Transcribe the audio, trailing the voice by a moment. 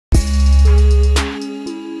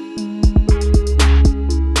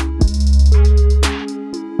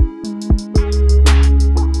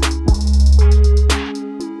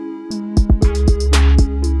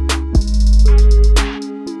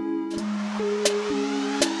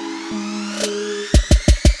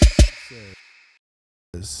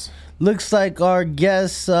is. Looks like our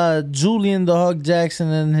guests, Julian the Hug Jackson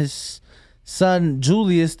and his son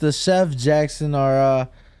Julius the Chef Jackson, are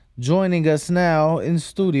joining us now in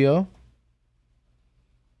studio.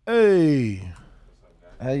 Hey.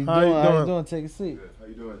 How you doing? How you doing? Take a seat. Good. How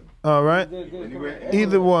you doing? All right. Good.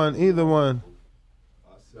 Either one.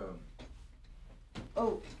 Awesome.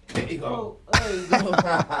 Oh, There you go. there you go.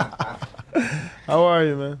 How are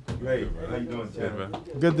you, man? Great. How you doing,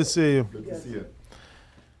 Chad? Good to see you. Good to see you.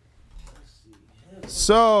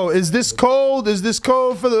 So, is this cold? Is this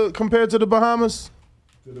cold compared to the Bahamas?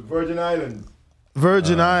 To the Virgin Islands.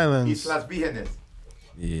 Virgin Islands. East Las Vírgenes.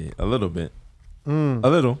 Yeah, a little bit. A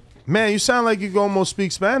little. Man, you sound like you can almost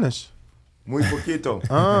speak Spanish. Muy poquito.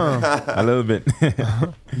 A little bit.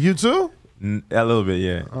 You too? A little bit,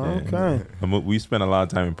 yeah. Okay. Yeah. We spent a lot of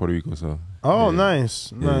time in Puerto Rico, so. Oh, yeah.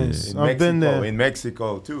 nice. Nice. In I've been there. In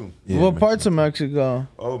Mexico, too. Yeah, What parts of Mexico?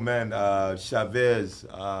 Oh, man. Chavez,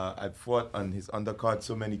 I fought on his undercard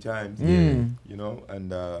so many times. You know,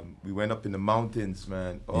 and we went up in the mountains,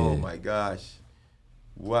 man. Oh, my gosh.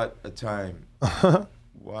 What a time.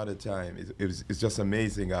 What a time. It's just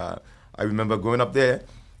amazing. I remember going up there,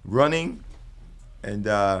 running, and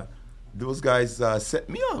those guys set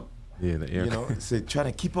me up. Yeah, the air. You know, trying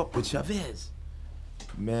to keep up with Chavez.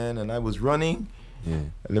 Man, and I was running. Yeah.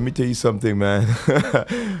 Let me tell you something, man.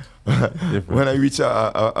 When I reached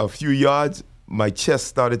a few yards, my chest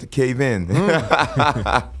started to cave in.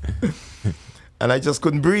 And I just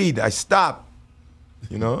couldn't breathe. I stopped,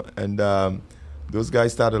 you know, and those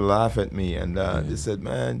guys started to laugh at me. And they said,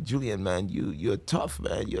 man, Julian, man, you're tough,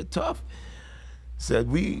 man. You're tough. Said,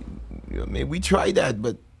 we tried that,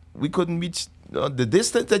 but we couldn't reach the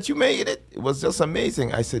distance that you made it. It was just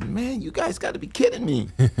amazing. I said, man, you guys got to be kidding me.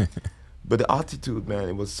 But the altitude, man,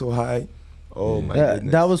 it was so high. Oh, my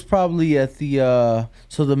goodness. That was probably at the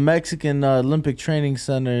so the Mexican Olympic Training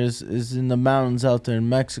Center is in the mountains out there in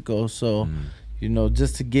Mexico. So, you know,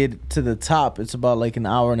 just to get to the top, it's about like an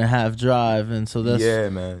hour-and-a-half drive, and so that's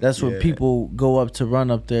man. That's where people go up to run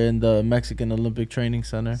up there in the Mexican Olympic Training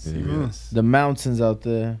Center. Serious. The mountains out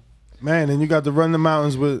there. Man, and you got to run the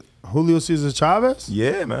mountains with Julio Cesar Chavez?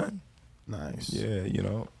 Yeah, man. Nice. Yeah, you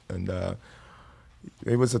know, and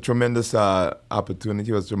it was a tremendous opportunity.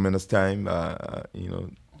 It was a tremendous time, you know,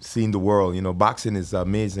 seeing the world. You know, boxing is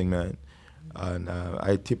amazing, man. And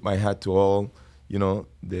I tip my hat to all, you know,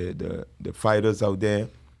 the fighters out there,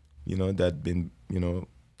 you know, that been, you know,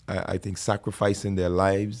 I think sacrificing their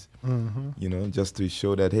lives, you know, just to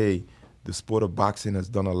show that, hey, the sport of boxing has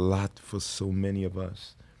done a lot for so many of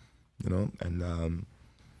us, you know. And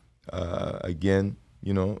again,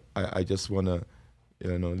 you know, I just want to,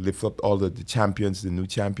 you know, lift up all the champions, the new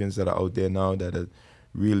champions that are out there now that are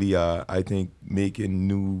really, I think, making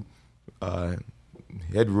new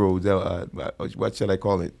headroads. What shall I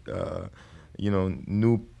call it? You know,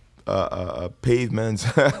 new pavements.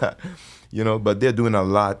 You know, but they're doing a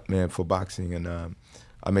lot, man, for boxing, and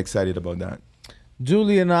I'm excited about that.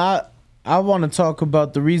 Julian, I want to talk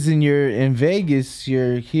about the reason you're in Vegas.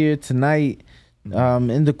 You're here tonight,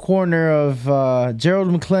 in the corner of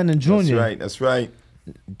Gerald McClellan Jr. That's right.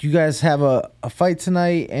 You guys have a fight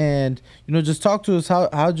tonight, and you know, just talk to us.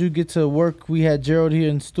 How'd you get to work? We had Gerald here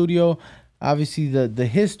in the studio. Obviously, the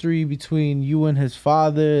history between you and his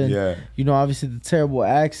father, and you know, obviously the terrible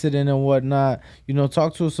accident and whatnot. You know,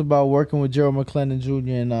 talk to us about working with Gerald McClellan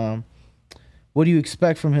Jr. and what do you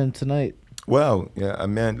expect from him tonight? Well, yeah,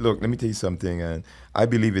 man. Look, let me tell you something, and I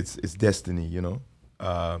believe it's destiny. You know,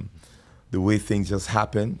 the way things just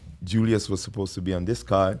happen. Julius was supposed to be on this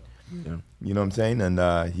card. Yeah. You know what I'm saying?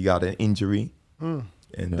 And he got an injury.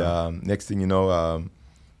 And next thing you know,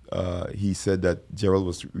 he said that Gerald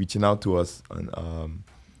was reaching out to us on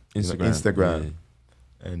Instagram.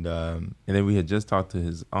 Yeah. And then we had just talked to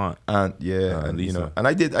his aunt. And Lisa. you know, and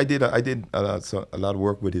I did a lot of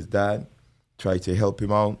work with his dad, tried to help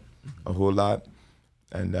him out a whole lot,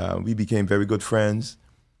 and we became very good friends.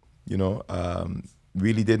 You know,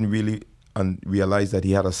 really didn't realize that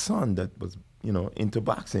he had a son that was, you know, into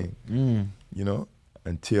boxing. You know,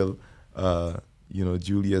 until you know,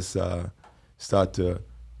 Julius started to,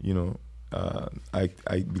 you know,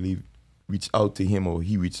 I believe reach out to him, or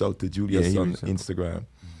he reached out to Julius on Instagram,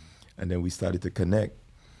 and then we started to connect.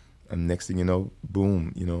 And next thing you know,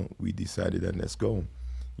 boom, you know, we decided that let's go.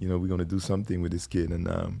 You know, we're gonna do something with this kid, and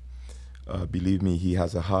believe me, he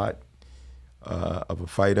has a heart of a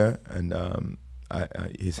fighter, and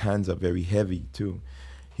his hands are very heavy too.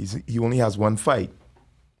 He only has one fight,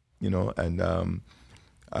 you know, and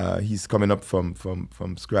he's coming up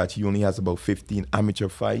from scratch. He only has about 15 amateur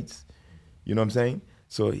fights. You know what I'm saying?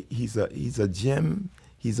 So he's a gem.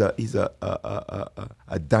 he's a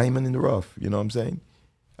diamond in the rough. You know what I'm saying?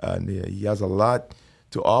 And he has a lot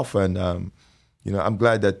to offer. And you know, I'm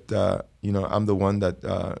glad that you know, I'm the one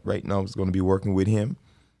that right now is going to be working with him.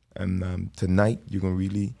 And tonight you're going to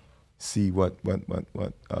really see what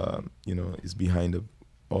you know, is behind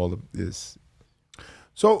all of this.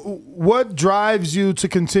 So what drives you to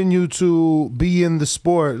continue to be in the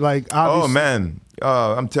sport? Like, obviously— Oh man,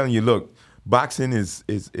 I'm telling you, look, boxing is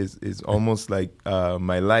almost like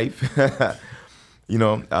my life. You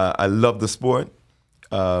know, I love the sport.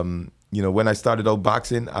 You know, when I started out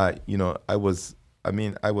boxing, I was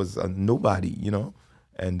a nobody, you know,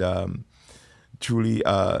 and truly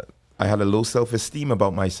I had a low self-esteem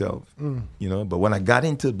about myself, you know. But when I got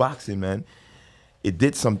into boxing, man, it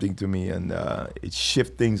did something to me, and it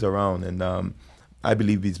shifted things around. And I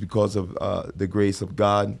believe it's because of the grace of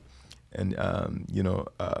God, and you know,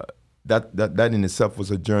 that in itself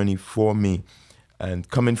was a journey for me. And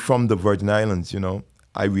coming from the Virgin Islands, you know,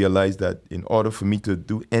 I realized that in order for me to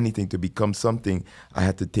do anything, to become something, I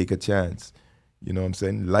had to take a chance. You know what I'm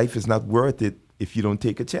saying? Life is not worth it if you don't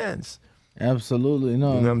take a chance. Absolutely,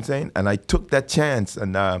 no. You know what I'm saying? And I took that chance,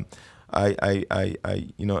 and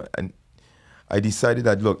you know, and I decided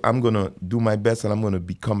that, look, I'm gonna do my best, and I'm gonna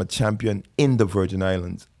become a champion in the Virgin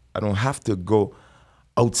Islands. I don't have to go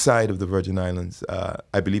outside of the Virgin Islands.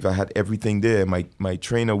 I believe I had everything there. My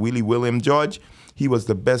trainer, William George, he was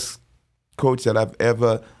the best coach that I've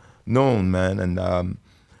ever known, man. And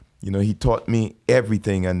you know, he taught me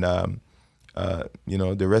everything, and you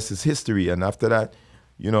know, the rest is history. And after that,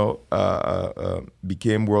 you know,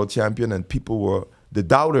 became world champion, and the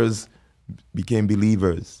doubters became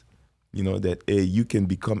believers. You know, that you can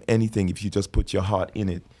become anything if you just put your heart in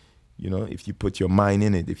it. You know, if you put your mind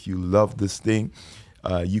in it, if you love this thing,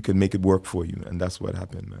 you can make it work for you. And that's what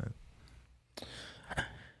happened, man.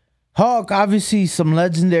 Hawk, obviously some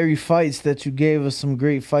legendary fights that you gave us, some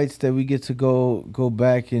great fights that we get to go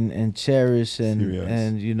back and cherish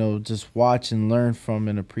and you know, just watch and learn from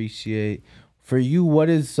and appreciate. For you, what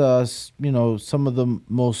is you know, some of the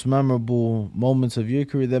most memorable moments of your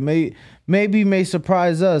career that may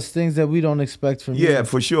surprise us, things that we don't expect from you? Yeah,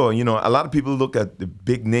 for sure. You know, a lot of people look at the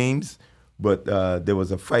big names, but there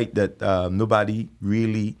was a fight that nobody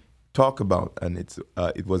really talk about, and it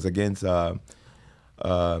was against Kuda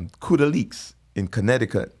Leaks in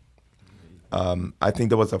Connecticut. I think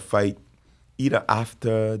there was a fight either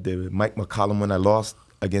after the Mike McCollum, when I lost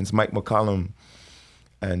against Mike McCollum,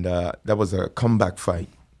 and that was a comeback fight.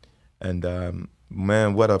 And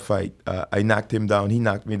man, what a fight. I knocked him down, he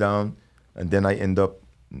knocked me down, and then I end up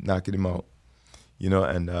knocking him out. You know,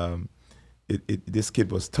 and this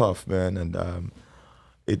kid was tough, man, and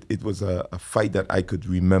it was a fight that I could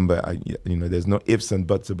remember. You know, there's no ifs and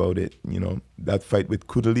buts about it. You know, that fight with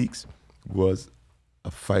Kuda Leaks was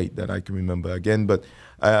a fight that I can remember again. But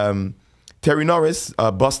Terry Norris,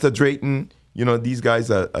 Buster Drayton, you know, these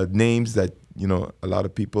guys are names that, you know, a lot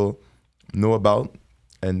of people know about.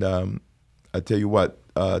 And I tell you what,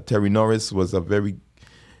 Terry Norris was a very,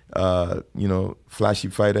 you know, flashy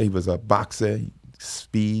fighter. He was a boxer,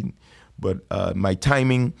 speed, but my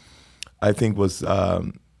timing, I think, was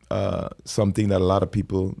something that a lot of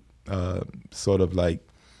people sort of like,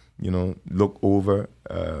 you know, look over.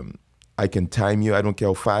 I can time you. I don't care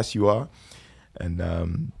how fast you are.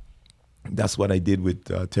 And that's what I did with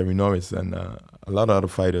Terry Norris and a lot of other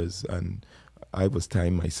fighters. And I was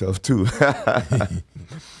timed myself too.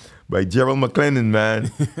 By Gerald McClellan,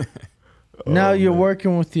 man. Now you're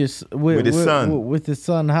working with your with his son. With his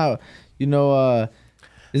son, how, you know?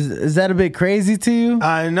 Is that a bit crazy to you?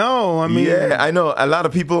 I know. I mean, yeah, I know. A lot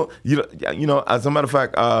of people, you know. As a matter of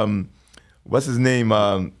fact, what's his name?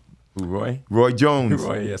 Roy? Roy Jones.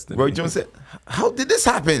 Roy, yes. Roy Jones said, "How did this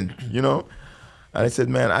happen?" You know, and I said,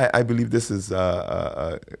 "Man, I believe this is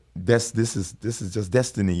this is just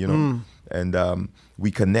destiny." You know, and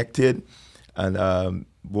we connected, and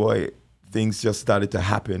boy, things just started to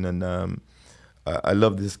happen, and I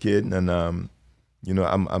love this kid, and you know,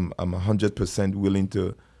 I'm 100% willing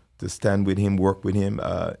to stand with him, work with him.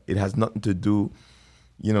 It has nothing to do,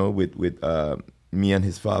 you know, with me and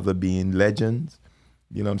his father being legends.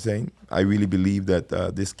 You know what I'm saying? I really believe that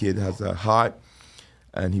this kid has a heart,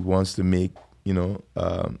 and he wants to make, you know,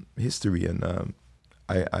 history. And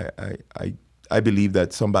I believe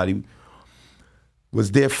that somebody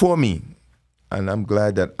was there for me, and I'm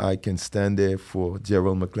glad that I can stand there for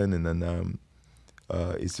Gerald McClellan. And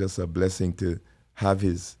it's just a blessing to have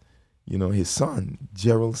his, you know, his son,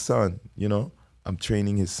 Gerald's son. You know, I'm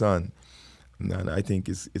training his son, and I think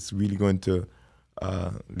it's really going to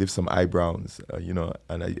lift some eyebrows, you know,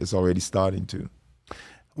 and it's already starting to.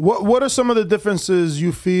 What are some of the differences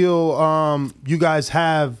you feel you guys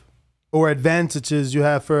have, or advantages you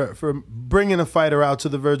have for bringing a fighter out to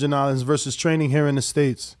the Virgin Islands versus training here in the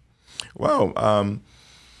States? Well,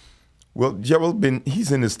 well, Gerald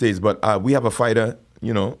he's in the States, but we have a fighter,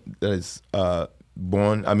 you know, that is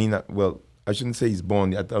born. I mean, well, I shouldn't say he's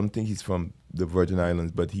born. I don't think he's from the Virgin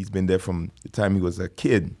Islands, but he's been there from the time he was a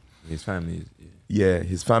kid. His family is. Yeah,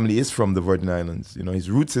 his family is from the Virgin Islands. You know, his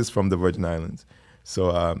roots is from the Virgin Islands. So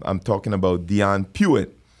I'm talking about Dazn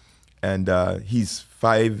Pewitt, and he's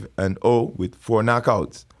 5-0 with 4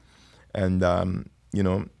 knockouts, and you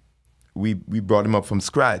know, we brought him up from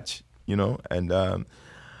scratch. You know, and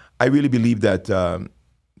I really believe that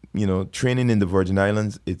you know, training in the Virgin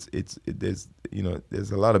Islands, there's you know,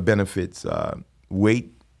 there's a lot of benefits.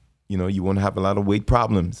 Weight, you know, you won't have a lot of weight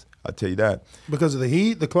problems. I'll tell you that. Because of the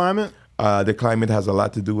heat, the climate. The climate has a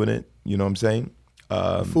lot to do with it. You know what I'm saying?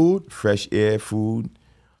 Food, fresh air, food.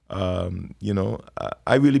 You know,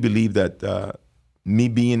 I really believe that me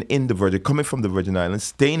being in the Virgin, coming from the Virgin Islands,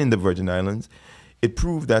 staying in the Virgin Islands, it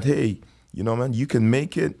proved that, hey, you know, man, you can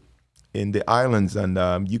make it in the islands, and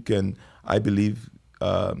you can, I believe,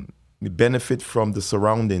 benefit from the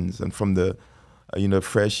surroundings and from the, you know,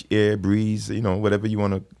 fresh air, breeze, you know, whatever you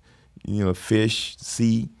want to, you know, fish,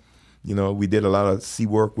 sea. You know, we did a lot of sea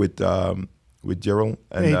work with Gerald.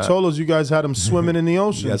 And, he told us you guys had him swimming in the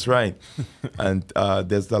ocean. That's right. And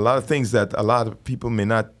there's a lot of things that a lot of people may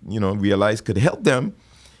not, you know, realize could help them.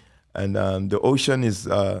 And the ocean is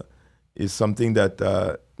something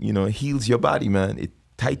that, you know, heals your body, man. It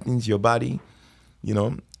tightens your body. You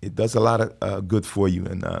know, it does a lot of good for you.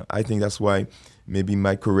 And I think that's why maybe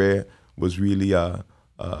my career was really a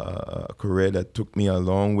career that took me a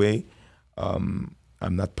long way.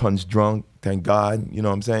 I'm not punch drunk, thank God. You know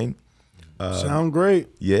what I'm saying? Sound great.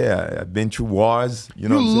 Yeah, I've been through wars. You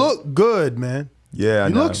know, you look good, man. Yeah,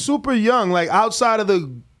 you look super young. Like outside of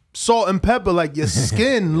the salt and pepper, like your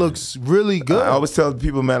skin looks really good. I always tell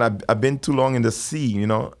people, man, I've been too long in the sea, you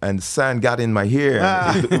know, and sand got in my hair.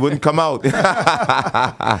 It wouldn't come out. The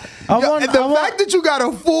fact that you got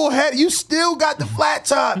a full head, you still got the flat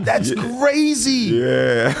top. That's crazy.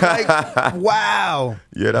 Yeah. Like, wow.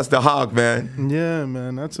 Yeah, that's the hog, man. Yeah,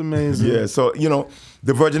 man, that's amazing. Yeah, so, you know,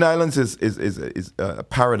 the Virgin Islands is a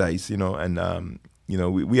paradise, you know, and, you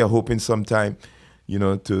know, we are hoping sometime, you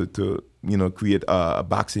know, to you know, create a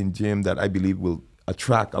boxing gym that I believe will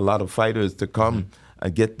attract a lot of fighters to come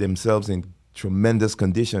and get themselves in tremendous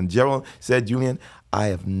condition. Gerald said, Julian, I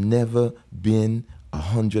have never been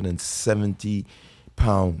 170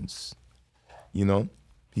 pounds. You know,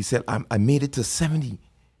 he said, I made it to 70.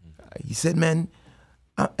 He said, man,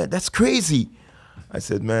 that's crazy. I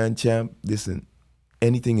said, man, champ, listen,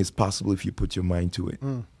 anything is possible if you put your mind to it.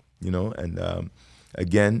 You know, and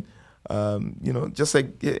again, you know, just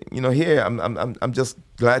like, you know, here, I'm just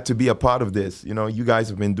glad to be a part of this. You know, you guys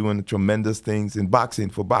have been doing tremendous things in boxing,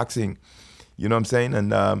 for boxing. You know what I'm saying?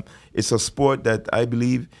 And it's a sport that I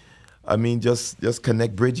believe, I mean, just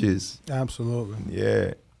connect bridges. Absolutely.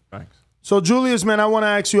 Yeah. Thanks. So, Julius, man, I want to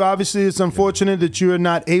ask you, obviously, it's unfortunate that you're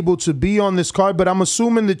not able to be on this card, but I'm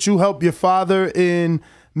assuming that you helped your father in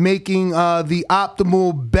making the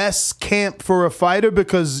optimal best camp for a fighter,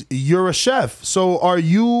 because you're a chef. So are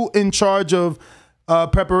you in charge of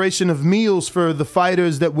preparation of meals for the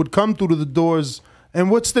fighters that would come through the doors?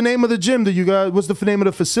 And what's the name of the gym that you guys, what's the name of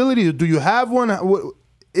the facility? Do you have one?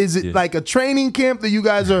 Is it like a training camp that you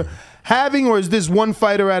guys are having, or is this one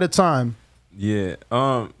fighter at a time? Yeah.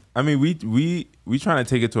 I mean, we trying to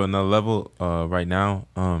take it to another level right now.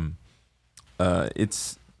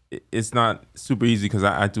 It's not super easy because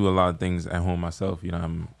I do a lot of things at home myself. You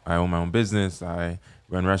know, I own my own business. I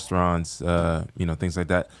run restaurants, you know, things like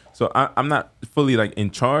that. So I'm not fully like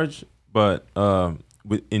in charge, but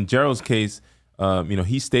in Gerald's case, you know,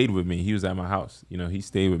 he stayed with me. He was at my house. You know, he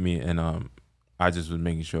stayed with me, and I just was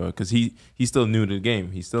making sure, because he's still new to the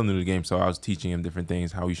game. He's still new to the game, so I was teaching him different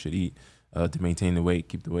things, how he should eat to maintain the weight,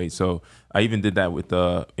 keep the weight. So I even did that with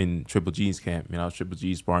in Triple G's camp. You know, I was Triple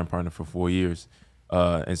G's sparring partner for 4 years.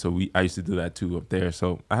 And so I used to do that too up there.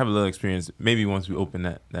 So I have a little experience. Maybe once we open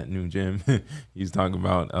that new gym he's talking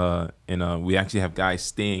about, and we actually have guys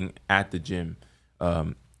staying at the gym.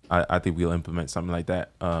 I think we'll implement something like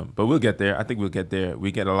that. But we'll get there. I think we'll get there.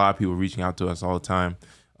 We get a lot of people reaching out to us all the time.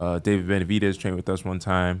 David Benavidez trained with us one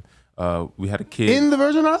time. We had a kid in the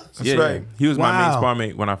Virgin Islands. That's right. He was my main spar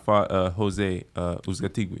mate when I fought Jose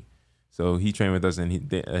Uzcategui. So he trained with us, and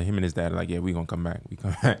him and his dad are like, yeah, we gonna come back. We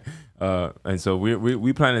come back. And so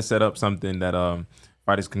we plan to set up something that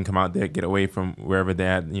fighters can come out there, get away from wherever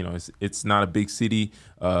they're at. You know, it's not a big city.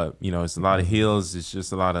 You know, it's a lot of hills. It's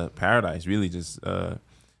just a lot of paradise, really. Just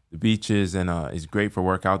the beaches, and it's great for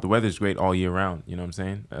workout. The weather's great all year round. You know what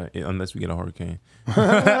I'm saying? Unless we get a hurricane,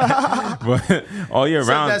 but all year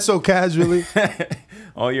Said round. that so casually.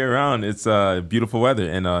 All year round, it's beautiful weather,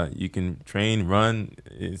 and you can train, run.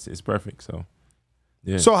 It's perfect. So,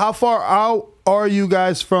 yeah. So how far out are you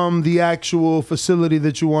guys from the actual facility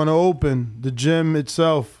that you want to open, the gym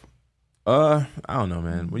itself? I don't know,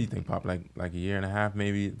 man. What do you think, Pop? Like a year and a half,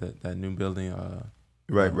 maybe. That new building.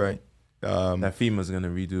 Right. That FEMA's gonna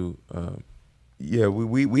redo. Yeah,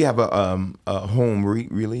 we have a home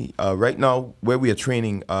really. Right now, where we are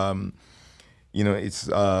training, it's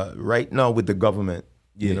right now with the government.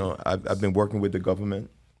 Yeah. You know, I've been working with the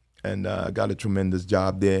government, and I got a tremendous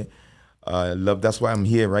job there. That's why I'm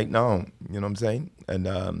here right now. You know what I'm saying? And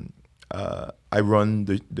I run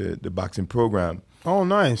the boxing program. Oh,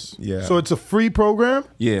 nice. Yeah. So it's a free program?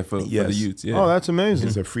 Yeah, for the youths. Yeah. Oh, that's amazing.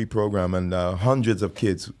 It's a free program, and hundreds of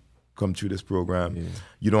kids come through this program. Yeah.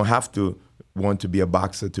 You don't have to want to be a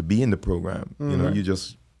boxer to be in the program. You know, you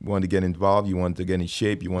just want to get involved. You want to get in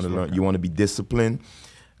shape. You want to learn. You want to be disciplined.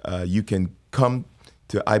 You can come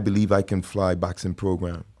to I Believe I Can Fly boxing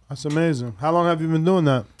program. That's amazing. How long have you been doing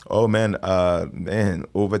that? Oh man,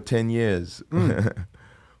 over 10 years. 10,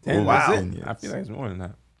 Over wow. 10 years. I feel like it's more than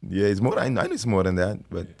that. Yeah, it's more. I know it's more than that,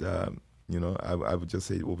 but I would just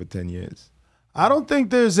say over 10 years. I don't think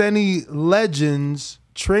there's any legends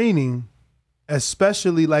training,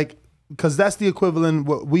 especially like, because that's the equivalent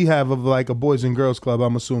what we have of like a Boys and Girls Club,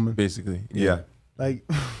 I'm assuming. Basically. Yeah. Like,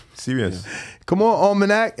 Serious. come on,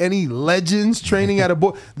 Almanac, any legends training at a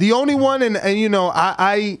boy? The only one, and you know,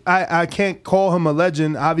 I can't call him a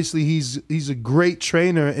legend. Obviously, he's a great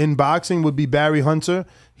trainer in boxing, would be Barry Hunter.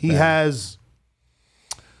 He has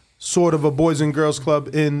sort of a Boys and Girls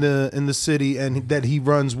Club in the city, and that he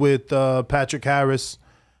runs with Patrick Harris.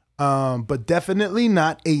 But definitely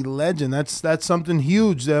not a legend. That's something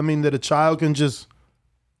huge. That a child can just,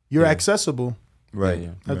 you're accessible. Right. Yeah.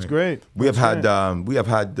 That's right. great. We have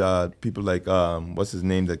That's had people like what's his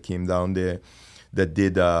name that came down there that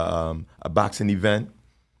did a boxing event.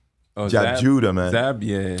 Oh, Jab Judah, man. Zab,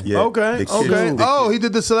 yeah. Yeah. Okay. the kid- Okay. the Oh, kid- he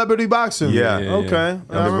did the celebrity boxing. Yeah. Okay.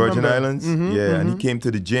 on the Virgin Islands. Mm-hmm, And he came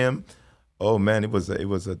to the gym. Oh man, it was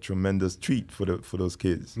a tremendous treat for those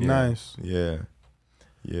kids. Nice. Yeah.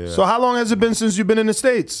 Yeah. So how long has it been since you've been in the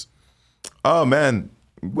States? Oh man,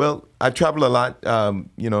 well, I travel a lot.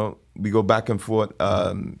 We go back and forth.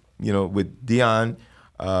 With Dion.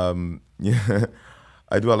 Yeah,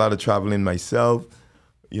 I do a lot of traveling myself.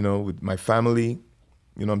 With my family.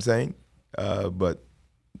 You know what I'm saying? But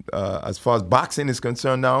as far as boxing is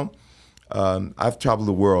concerned now, I've traveled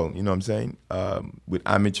the world. You know what I'm saying? With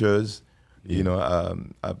amateurs. Yeah.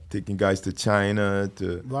 I've taken guys to China,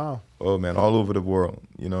 Wow. oh man, all over the world.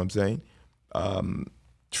 You know what I'm saying?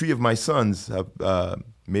 3 of my sons have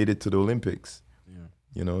made it to the Olympics.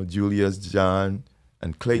 Yeah. Julius, John,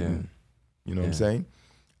 and Clayton. You know what I'm saying?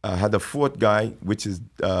 I had a 4th guy, which is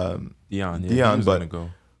Dion. Yeah, he Dion, was gonna go.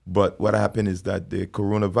 but what happened is that the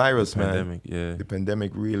coronavirus, Pandemic, yeah. the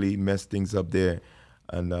pandemic really messed things up there.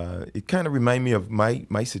 And it kind of reminded me of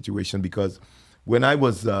my situation, because when I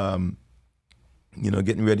was,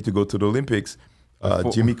 getting ready to go to the Olympics,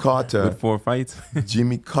 Jimmy Carter, With 4 fights.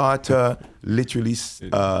 Jimmy Carter literally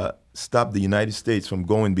stopped the United States from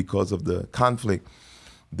going because of the conflict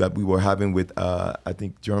that we were having with, I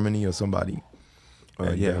think, Germany or somebody.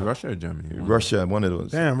 Russia or Germany? Russia, one of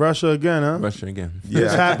those. Damn, Russia again, huh? Russia again. Yeah,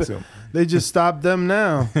 This I happened. think so. They just stopped them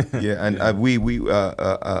now. Yeah, and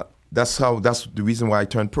that's the reason why I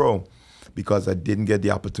turned pro, because I didn't get the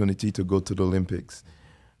opportunity to go to the Olympics,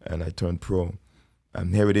 and I turned pro,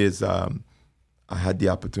 and here it is. I had the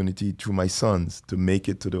opportunity through my sons to make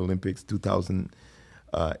it to the Olympics,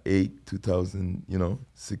 2008,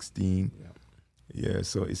 2016. Yeah,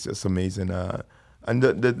 so it's just amazing. And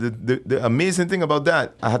the amazing thing about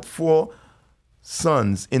that, I had 4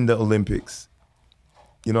 sons in the Olympics.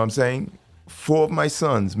 You know what I'm saying? 4 of my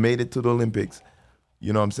sons made it to the Olympics.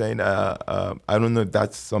 You know what I'm saying? I don't know if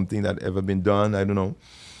that's something that ever been done. I don't know.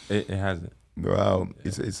 It hasn't. Wow,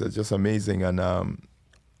 it's just amazing. And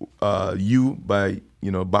you by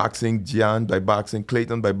boxing, Gian by boxing,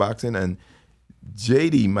 Clayton by boxing, and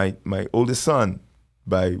JD, my oldest son,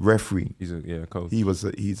 by referee. He's a coach.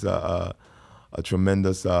 He's a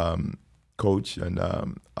tremendous coach, and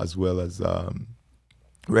as well as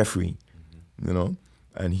referee.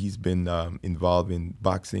 And he's been involved in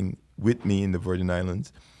boxing with me in the Virgin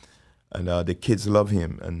Islands, and the kids love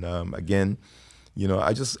him. And again,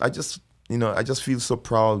 I just feel so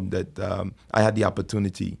proud that I had the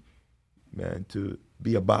opportunity, man, to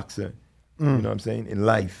be a boxer. You know what I'm saying? In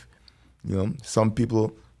life, some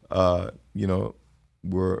people,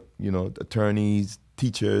 were, you know, attorneys,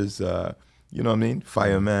 teachers, you know what I mean,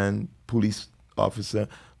 fireman, police officer.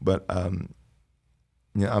 But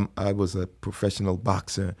yeah, I was a professional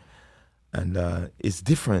boxer, and it's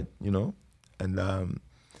different, you know. And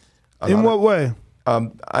in what way?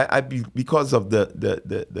 Because of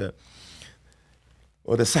the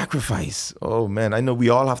sacrifice. Oh man, I know we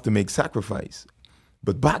all have to make sacrifice,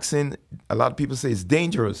 but boxing, a lot of people say it's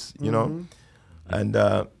dangerous, you know. And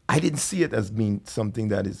I didn't see it as being something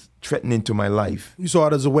that is threatening to my life. You saw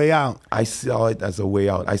it as a way out. I saw it as a way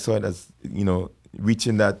out. I saw it as, you know,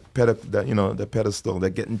 reaching the pedestal,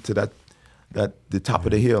 that getting to the top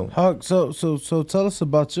of the hill. Hawk, so tell us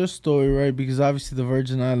about your story, right? Because obviously the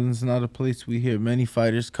Virgin Islands is not a place we hear many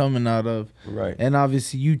fighters coming out of, right? And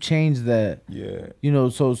obviously you changed that. Yeah. You know,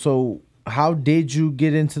 so how did you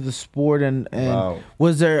get into the sport, and Wow.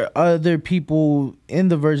 was there other people in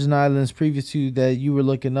the Virgin Islands previous to you that you were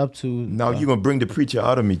looking up to? Now you're gonna bring the preacher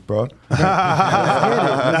out of me, bro.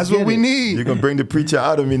 That's what we need. You're gonna bring the preacher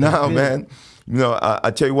out of me now, man. You know,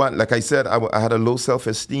 I tell you what, like I said, I had a low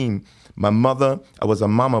self-esteem. My mother, I was a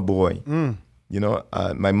mama boy. You know,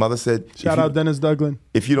 my mother said, Shout out Dennis Douglin.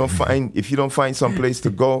 If you don't find some place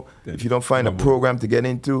to go, if you don't find a program to get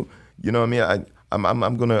into, you know what I mean,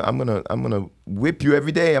 I'm gonna whip you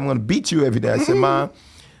every day. I'm gonna beat you every day. I said, Ma,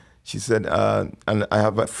 she said, and I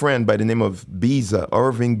have a friend by the name of Biza,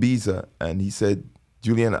 Irving Biza, and he said,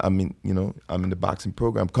 Julian, I'm in the boxing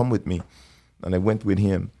program. Come with me. And I went with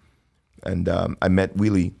him, and I met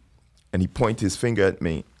Willie, and he pointed his finger at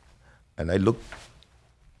me, and I looked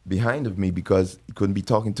behind of me because he couldn't be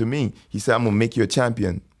talking to me. He said, I'm gonna make you a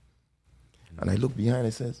champion. And I looked behind. I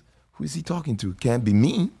says, who is he talking to? Can't be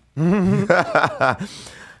me. And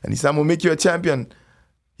he said, I'm gonna make you a champion.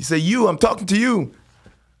 He said, I'm talking to you.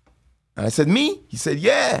 And I said, me? He said,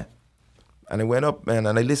 yeah. And I went up, man,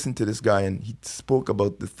 and I listened to this guy, and he spoke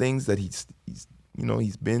about the things that he's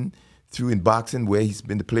been through in boxing, where he's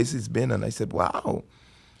been, the places he's been. And I said, wow.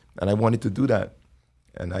 And I wanted to do that.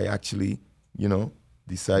 And I actually, you know,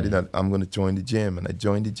 decided that I'm gonna join the gym. And I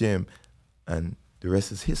joined the gym, and the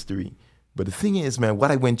rest is history. But the thing is, man,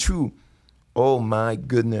 what I went through, oh my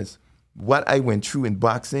goodness, what I went through in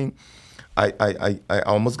boxing, I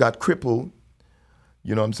almost got crippled.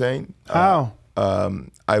 You know what I'm saying? How?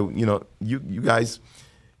 You guys,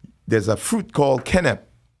 there's a fruit called kennep.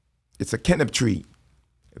 It's a kennep tree.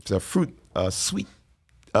 It's a fruit, sweet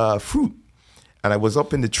fruit. And I was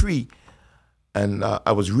up in the tree, and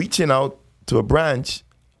I was reaching out to a branch,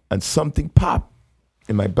 and something popped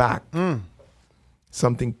in my back.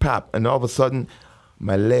 Something popped, and all of a sudden,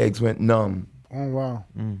 my legs went numb. Oh, wow.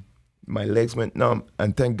 My legs went numb,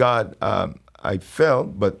 and thank God I fell,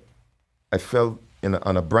 but I fell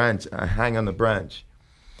on a branch. I hang on the branch,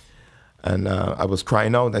 and I was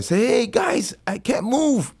crying out. I said, hey, guys, I can't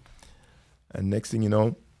move. And next thing you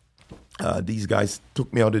know, these guys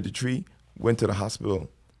took me out of the tree, went to the hospital,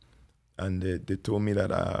 and they told me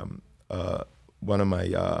that one of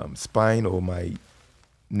my spine or my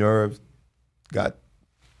nerve got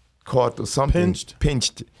caught or something.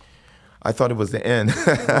 Pinched. I thought it was the end.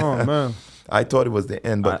 Oh, man. I thought it was the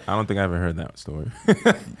end, but I don't think I ever heard that story.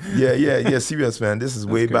 yeah, serious, man. This is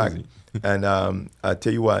way crazy. back. And I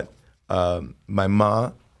tell you what, my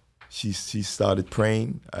ma, she started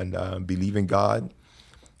praying and believing God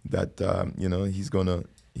that He's gonna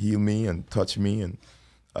heal me and touch me. And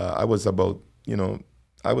I was about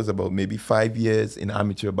maybe 5 years in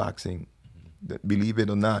amateur boxing, believe it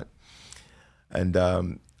or not. And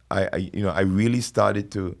I really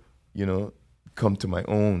started to come to my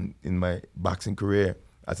own in my boxing career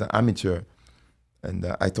as an amateur, and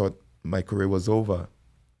I thought my career was over.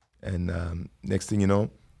 And next thing you know,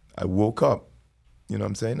 I woke up, you know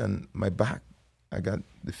what I'm saying, and my back, I got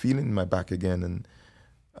the feeling in my back again,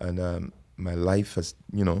 and my life has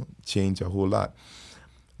changed a whole lot.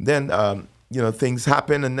 Then things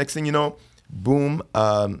happen, and next thing you know, boom,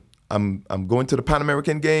 I'm going to the Pan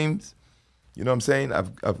American Games. You know what I'm saying?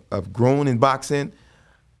 I've grown in boxing.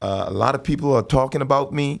 A lot of people are talking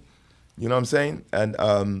about me. You know what I'm saying? And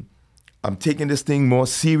I'm taking this thing more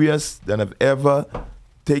serious than I've ever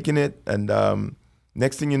taken it. And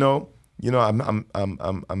next thing you know,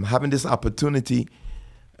 I'm having this opportunity,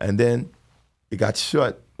 and then it got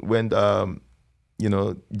shut when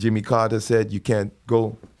Jimmy Carter said you can't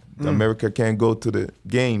go. America can't go to the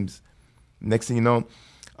games. Next thing you know,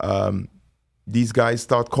 these guys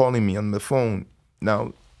start calling me on the phone.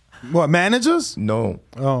 Now, what, managers? No.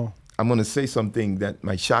 Oh. I'm going to say something that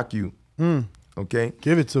might shock you. Okay?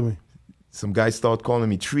 Give it to me. Some guys start calling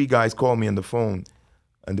me. 3 guys called me on the phone,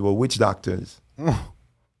 and they were witch doctors.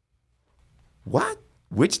 What?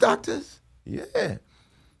 Witch doctors? Yeah.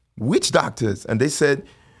 which doctors? And they said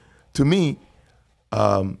to me,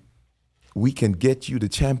 we can get you the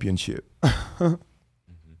championship.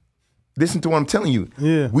 Listen to what I'm telling you.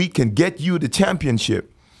 Yeah. We can get you the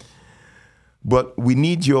championship, but we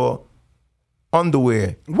need your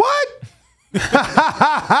underwear. What?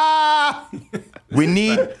 We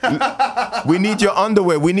need your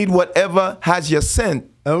underwear. We need whatever has your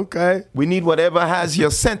scent. Okay. We need whatever has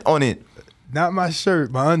your scent on it. Not my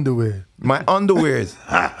shirt, my underwear. My underwears.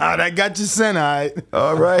 That got you sent, all right.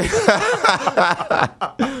 All right.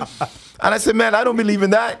 And I said, man, I don't believe in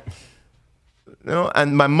that. You know,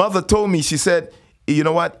 and my mother told me, she said, you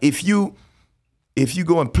know what? If you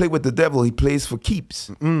go and play with the devil, he plays for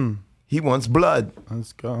keeps. He wants blood.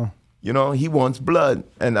 Let's go. You know, he wants blood.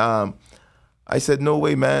 And I said, no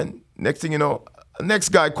way, man. Next thing you know, next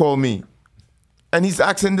guy called me. And he's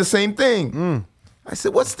asking the same thing. I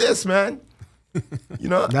said, what's this, man? You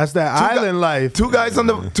know, That's that island life. Two guys on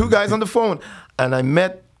the phone. And I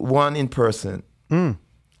met one in person.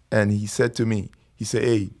 And he said to me, he said,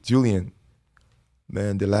 hey, Julian,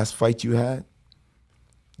 man, the last fight you had,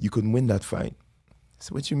 you couldn't win that fight. I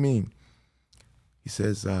said, what you mean? He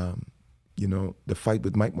says, you know, the fight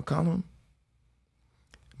with Mike McCollum?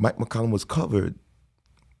 Mike McCollum was covered,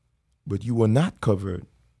 but you were not covered.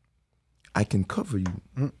 I can cover you.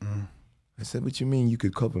 I said, what you mean you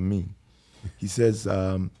could cover me? He says,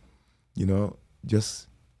 you know, just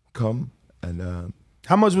come and...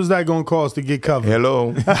 How much was that going to cost to get covered?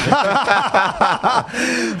 hello.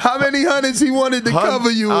 How many hundreds he wanted to cover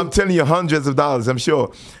you? I'm telling you, hundreds of dollars, I'm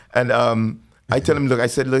sure. And I tell him, look, I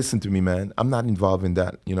said, listen to me, man. I'm not involved in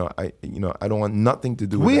that. I don't want nothing to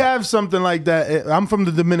do with We that. have something like that. I'm from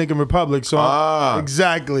the Dominican Republic, so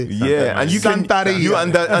exactly. Yeah, and you Santeria.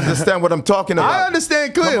 understand what I'm talking about. I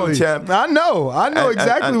understand clearly. Come on, champ. I know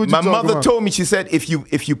exactly And what you're my talking mother about. told me, she said, if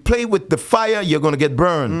you play with the fire, you're gonna get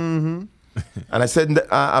burned. And I said,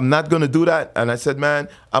 I'm not gonna do that. And I said, man,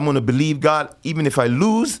 I'm gonna believe God. Even if I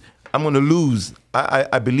lose, I'm gonna lose.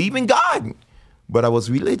 I believe in God. But I was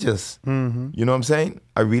religious. You know what I'm saying?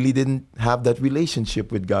 I really didn't have that relationship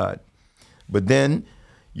with God. But then,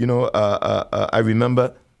 you know, I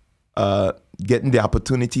remember getting the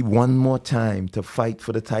opportunity one more time to fight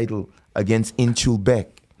for the title against In Chulbek.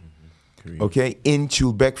 Okay, In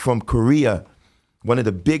Chulbek from Korea, one of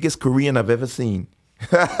the biggest Korean I've ever seen.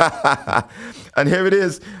 And here it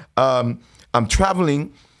is. I'm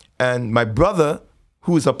traveling, and my brother,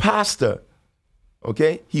 who is a pastor,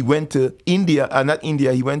 okay, he went to India, not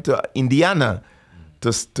India, he went to Indiana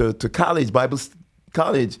to college, Bible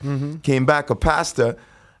college, came back a pastor,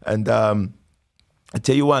 and I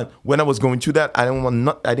tell you what, when I was going through that, I didn't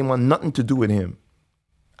want nothing to do with him.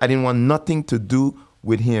 I didn't want nothing to do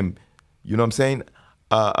with him. You know what I'm saying?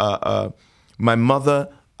 My mother,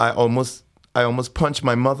 I almost punched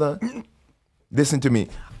my mother. Listen to me.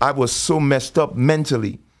 I was so messed up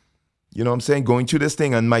mentally. You know what I'm saying? Going through this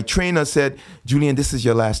thing. And my trainer said, Julian, this is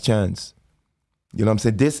your last chance. You know what I'm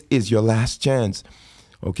saying? This is your last chance.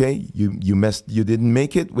 Okay? You didn't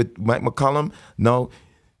make it with Mike McCollum. Now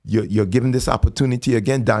you're given this opportunity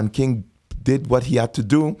again. Don King did what he had to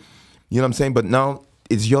do. You know what I'm saying? But now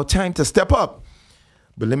it's your time to step up.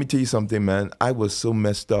 But let me tell you something, man. I was so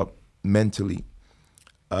messed up mentally.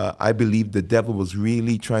 I believe the devil was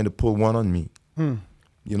really trying to pull one on me. You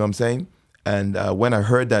know what I'm saying? And when I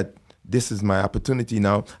heard that this is my opportunity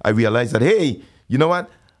now, I realized that, hey, you know what?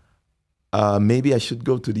 Maybe I should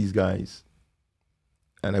go to these guys.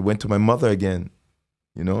 And I went to my mother again,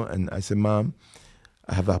 you know, and I said, Mom,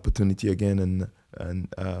 I have the opportunity again, and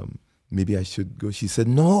maybe I should go. She said,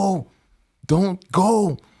 no, don't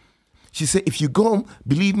go. She said, if you go,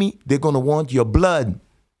 believe me, they're going to want your blood.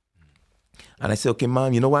 And I said, okay,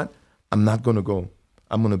 Mom, you know what? I'm not going to go.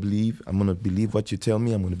 I'm going to believe. I'm going to believe what you tell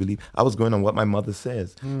me. I'm going to believe. I was going on what my mother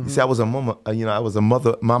says. You see, I was a mama, I was a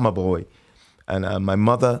mama boy. And my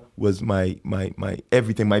mother was my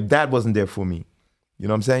everything. My dad wasn't there for me. You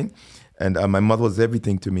know what I'm saying? And my mother was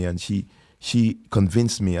everything to me. And she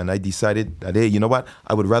convinced me. And I decided that, hey, you know what?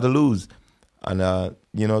 I would rather lose. And,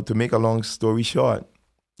 you know, to make a long story short,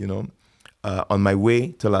 you know, on my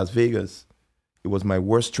way to Las Vegas, it was my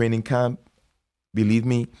worst training camp. Believe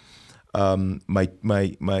me, my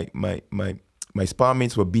spar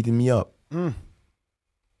mates were beating me up.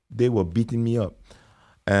 They were beating me up.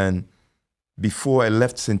 And before I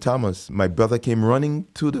left St. Thomas, my brother came running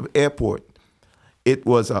to the airport. It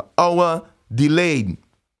was an hour delayed.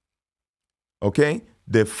 Okay?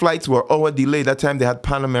 The flights were an hour delayed. That time they had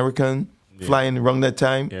Pan American flying around that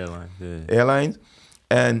time. Airlines.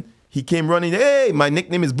 And he came running. Hey, my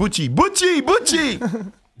nickname is Butchie.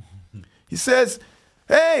 Butchie. He says,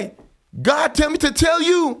 hey, God tell me to tell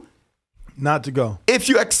you, Not to go. If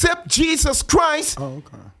you accept Jesus Christ,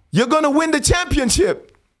 you're going to win the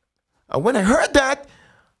championship. And when I heard that,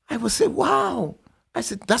 I would say, wow. I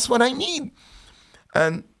said, that's what I need.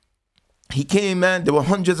 And he came, man. There were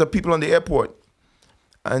hundreds of people on the airport.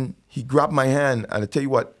 And he grabbed my hand. And I tell you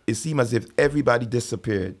what, it seemed as if everybody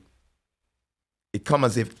disappeared. It come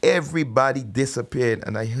as if everybody disappeared.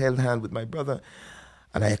 And I held hand with my brother.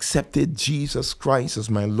 And I accepted Jesus Christ as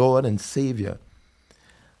my Lord and Savior.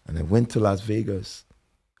 And I went to Las Vegas,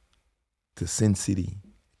 to Sin City.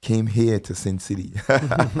 Came here to Sin City.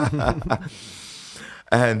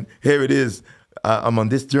 And here it is. I'm on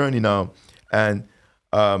this journey now. And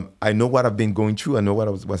I know what I've been going through. I know what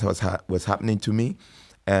was happening to me.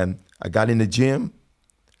 And I got in the gym,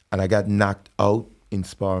 and I got knocked out in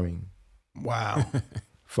sparring. Wow.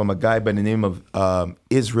 From a guy by the name of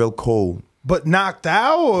Israel Cole. But knocked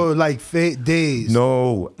out or like days?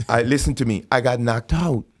 No, listen to me. I got knocked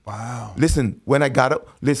out. Wow. Listen, when I got up,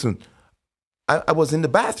 listen, I was in the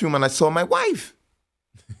bathroom and I saw my wife.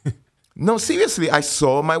 No, seriously, I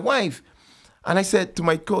saw my wife. And I said to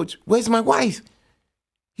my coach, where's my wife?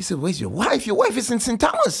 He said, where's your wife? Your wife is in St.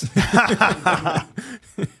 Thomas.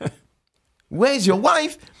 Where's your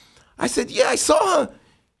wife? I said, yeah, I saw her.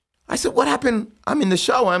 I said, what happened? I'm in the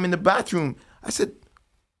shower. I'm in the bathroom. I said,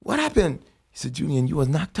 what happened? He said, Julian, you was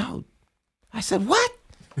knocked out. I said, what?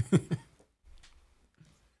 He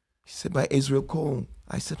said, by Israel Cole.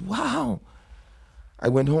 I said, wow. I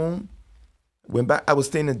went home, went back. I was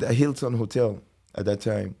staying at the Hilton Hotel at that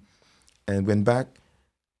time, and went back.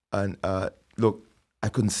 And look, I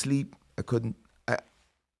couldn't sleep.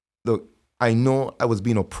 Look, I know I was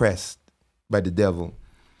being oppressed by the devil.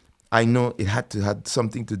 I know it had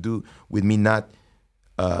something to do with me not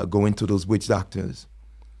going to those witch doctors.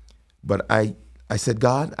 But I said,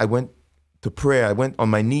 God, I went to prayer. I went on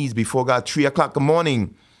my knees before God, 3 o'clock in the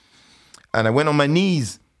morning. And I went on my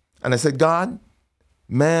knees and I said, God,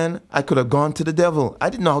 man, I could have gone to the devil. I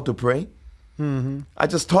didn't know how to pray. I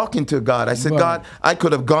just talking to God. I said, God, I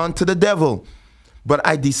could have gone to the devil, but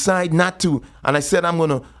I decide not to. And I said, I'm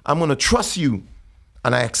gonna trust you.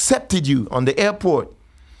 And I accepted you on the airport.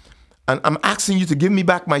 And I'm asking you to give me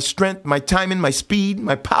back my strength, my timing, my speed,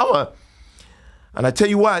 my power. And I tell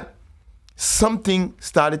you what, something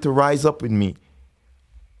started to rise up in me.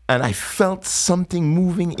 And I felt something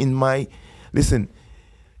moving in my, listen,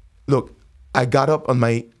 look, I got off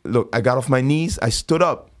my knees, I stood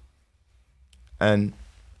up. And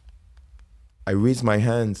I raised my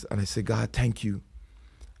hands and I said, God, thank you.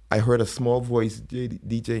 I heard a small voice,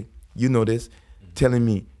 DJ, you know this, telling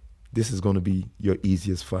me, this is going to be your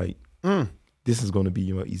easiest fight. This is going to be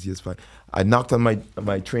your easiest fight. I knocked on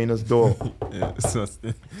my trainer's door. Yeah,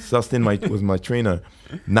 Sustin was my trainer.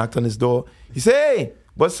 Knocked on his door. He said, hey,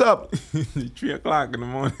 what's up? 3 o'clock in the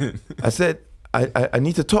morning. I said, I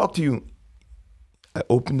need to talk to you. I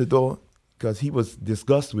opened the door because he was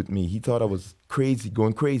disgusted with me. He thought I was crazy,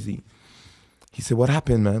 going crazy. He said, what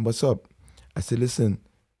happened, man? What's up? I said, listen,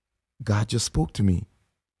 God just spoke to me.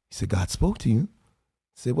 He said, God spoke to you?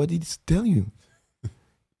 I said, what did he tell you? He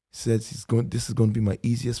said, this is going to be my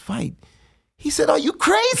easiest fight. He said, are you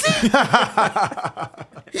crazy?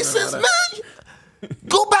 He says, man,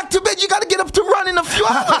 go back to bed. You got to get up to run in a few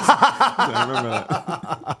hours. I remember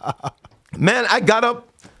that. Man, I got up.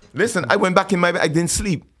 Listen, I went back in my bed. I didn't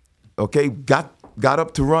sleep. Okay, got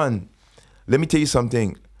up to run. Let me tell you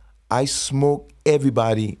something. I smoked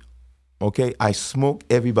everybody. Okay, I smoked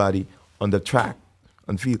everybody on the track,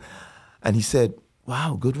 on the field. And he said,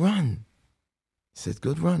 wow, good run. He said,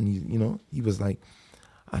 good run. You know, he was like,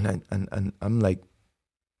 and I'm like,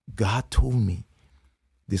 God told me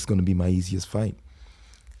this is going to be my easiest fight.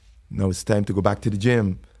 Now it's time to go back to the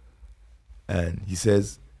gym. And he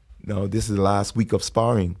says, no, this is the last week of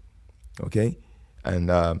sparring, okay?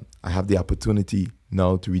 And I have the opportunity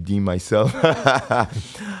now to redeem myself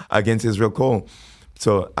against Israel Cole.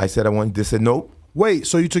 So I said they said, no. Wait,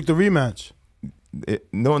 so you took the rematch?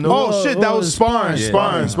 No. Oh, shit, that was sparring.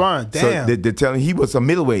 Damn. So they're telling he was a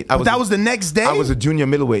middleweight. But that was the next day? I was a junior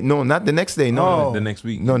middleweight. No, not the next day. No, the next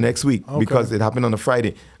week. No, next week, okay. Because it happened on a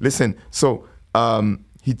Friday. Listen, so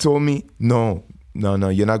he told me, no,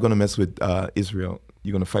 you're not going to mess with Israel.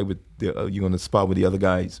 You're going to fight with you're going to spar with the other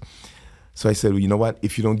guys. So I said, well, you know what?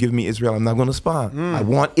 If you don't give me Israel, I'm not going to spar. I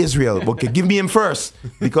want Israel. Okay, give me him first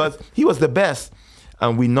because he was the best.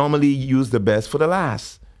 And we normally use the best for the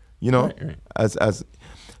last. You know, right.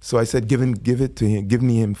 So I said, give it to him. Give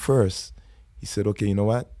me him first. He said, okay, you know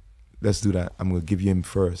what? Let's do that. I'm going to give you him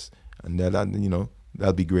first. And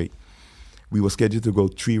that'll be great. We were scheduled to go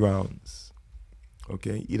 3 rounds.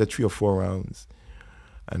 Okay, either 3 or 4 rounds.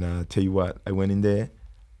 And I tell you what, I went in there.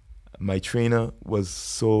 my trainer was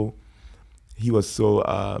so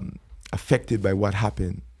affected by what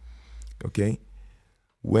happened. Okay,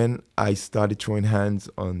 when I started throwing hands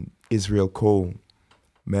on Israel Cole,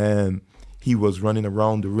 man, he was running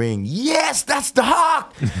around the ring. Yes, that's the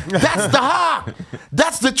Hawk. That's the Hawk.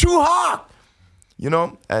 That's the true Hawk. You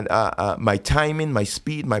know, and my timing, my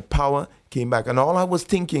speed, my power came back, and all I was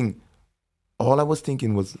thinking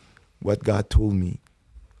was what God told me,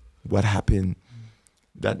 what happened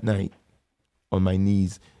that night on my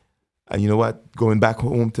knees. And you know what? Going back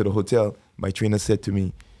home to the hotel, my trainer said to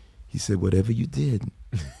me, he said, whatever you did,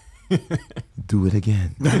 do it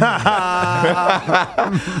again.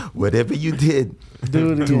 Whatever you did,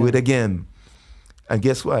 do it again. And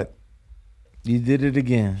guess what? You did it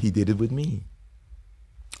again. He did it with me.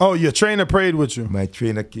 Oh, your trainer prayed with you. My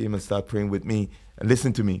trainer came and started praying with me. And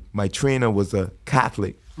listen to me. My trainer was a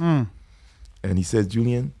Catholic. And he says,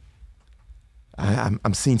 Julian,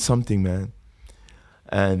 I'm seeing something, man.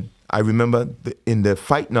 And I remember in the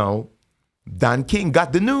fight now, Dan King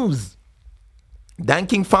got the news. Dan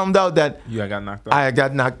King found out that you got knocked out. I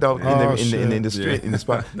got knocked out in the street, in the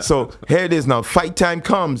spot. So here it is now. Fight time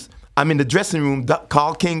comes. I'm in the dressing room.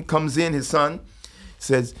 Carl King comes in, his son,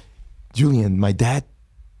 says, Julian, my dad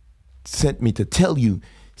sent me to tell you,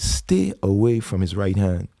 stay away from his right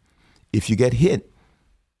hand. If you get hit,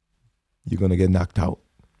 you're going to get knocked out.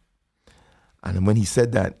 And when he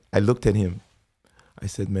said that, I looked at him. I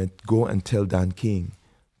said, man, go and tell Dan King,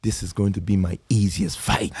 this is going to be my easiest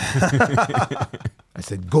fight. I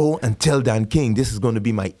said, go and tell Dan King, this is going to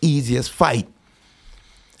be my easiest fight.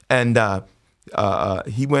 And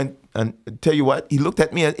he went, and tell you what, he looked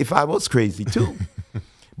at me as if I was crazy too.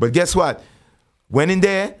 But guess what? Went in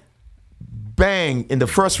there, bang, in the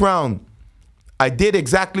first round. I did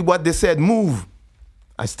exactly what they said, move.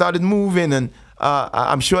 I started moving, and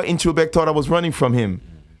I'm sure Inchulbeck thought I was running from him.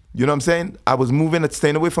 You know what I'm saying? I was moving and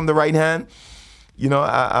staying away from the right hand. You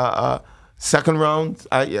know, second round,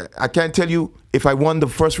 I can't tell you if I won the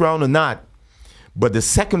first round or not. But the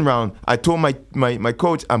second round, I told my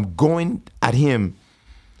coach, I'm going at him.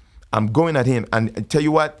 I'm going at him. And I tell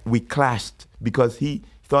you what, we clashed because he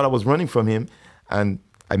thought I was running from him. And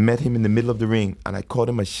I met him in the middle of the ring, and I caught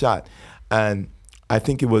him a shot. And I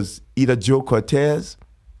think it was either Joe Cortez.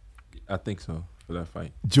 I think so, for that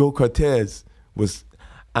fight. Joe Cortez was...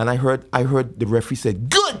 And I heard the referee say,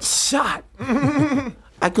 good shot.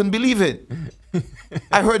 I couldn't believe it.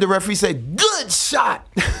 I heard the referee say, good shot.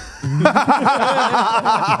 No,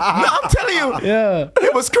 I'm telling you. Yeah.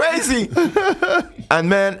 It was crazy. And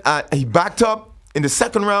man, he backed up in the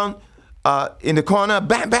second round, in the corner,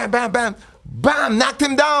 bam, bam, bam, bam, bam, knocked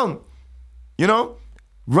him down. You know,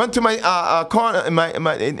 run to my corner,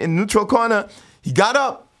 in neutral corner. He got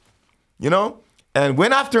up, you know, and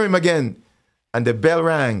went after him again. And the bell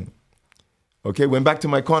rang. Okay, went back to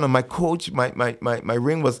my corner. My coach, my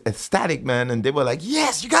ring was ecstatic, man. And they were like,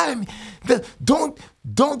 yes, you got him. Don't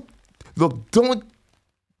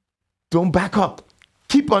back up.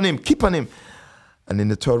 Keep on him. And in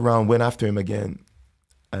the third round, went after him again.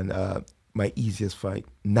 And my easiest fight,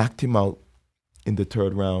 knocked him out in the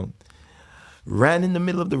third round. Ran in the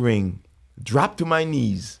middle of the ring, dropped to my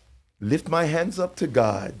knees, lift my hands up to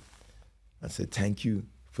God. I said, thank you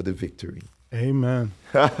for the victory. Amen.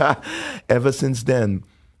 Ever since then,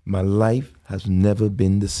 my life has never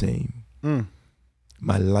been the same.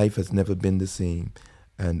 My life has never been the same.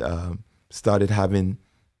 And started having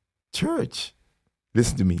church.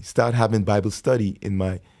 Listen to me. Started having Bible study in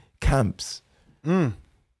my camps. And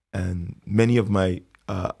many of my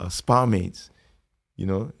spar mates, you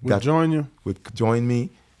know, would join me.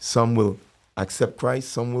 Some will accept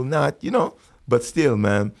Christ, some will not, you know. But still,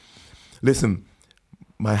 man, listen,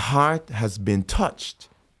 my heart has been touched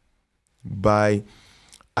by,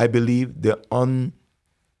 I believe, the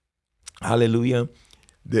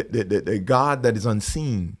God that is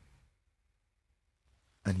unseen.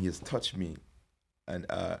 And he has touched me. And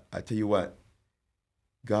I tell you what,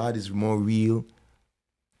 God is more real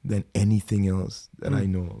than anything else that I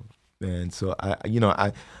know of. And so I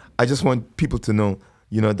just want people to know,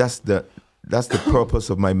 you know, that's the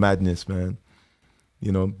purpose of my madness, man.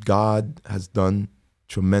 You know, God has done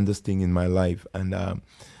tremendous thing in my life, and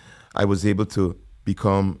I was able to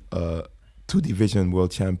become a 2-division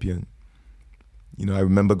world champion. You know, I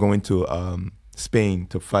remember going to Spain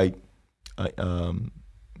to fight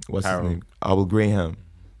what's his name, Owl Graham,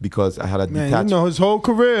 because I had a detached. You know his whole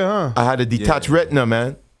career, huh? I had a detached retina,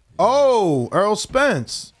 man. Oh, Earl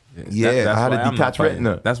Spence. Yeah, I had a detached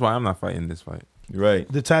retina. That's why I'm not fighting this fight.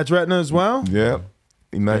 Right. Detached retina as well. Yeah,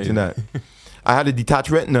 imagine that. I had a detached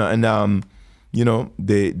retina, and you know,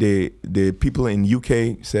 the people in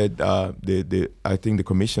UK said I think the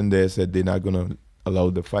commission there said they're not gonna allow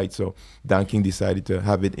the fight. So Dan King decided to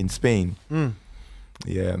have it in Spain.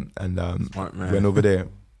 Yeah, and Smart man. went over there,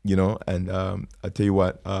 you know, and I tell you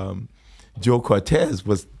what, Joe Cortez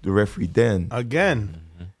was the referee then. Again.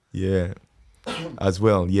 Yeah, as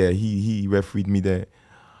well. Yeah, he refereed me there.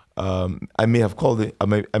 I may have called it. I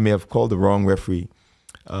may have called the wrong referee.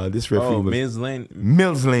 This referee was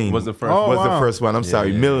Mills Lane was the first. the first one. I'm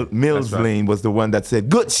sorry, Mills Lane was the one that said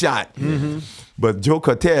good shot. But Joe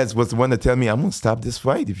Cortez was the one that tell me, I'm gonna stop this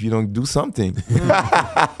fight if you don't do something.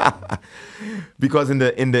 Because in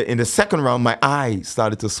the second round, my eye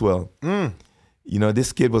started to swell. You know,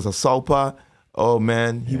 this kid was a southpaw. Oh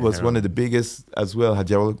man, he was one of the biggest as well.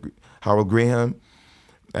 Harold Graham,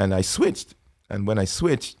 and I switched. And when I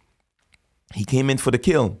switched, he came in for the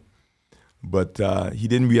kill. But he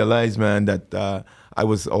didn't realize, man, that I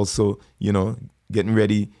was also, you know, getting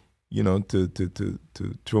ready, you know, to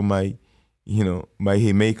throw my, you know, my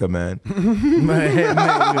haymaker, man.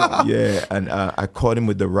 Yeah, and I caught him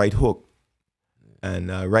with the right hook, and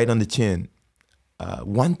right on the chin,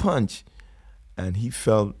 one punch, and he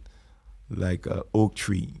felt like an oak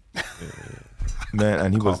tree, man,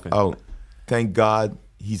 and he was out. Thank God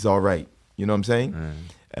he's all right. You know what I'm saying?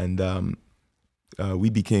 And we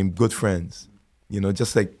became good friends. You know,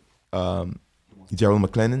 just like Gerald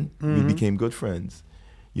McLennan, we became good friends.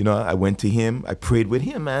 You know, I went to him. I prayed with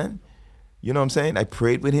him, man. You know what I'm saying? I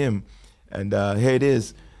prayed with him. And here it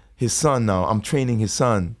is, his son now. I'm training his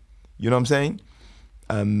son. You know what I'm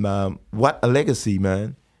saying? What a legacy,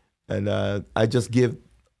 man. And I just give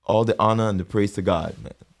all the honor and the praise to God,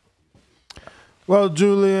 man. Well,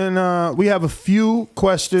 Julian, we have a few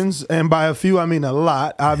questions, and by a few, I mean a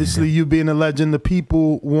lot. Obviously, you being a legend, the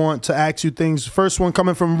people want to ask you things. First one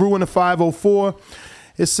coming from Ruin of 504.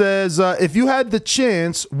 It says, if you had the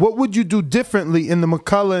chance, what would you do differently in the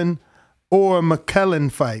McCullen or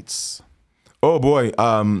McKellen fights? Oh, boy.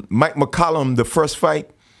 Mike McCollum, the first fight,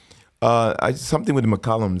 something with the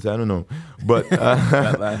McCollums, I don't know. But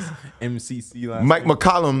that last MCC last Mike week.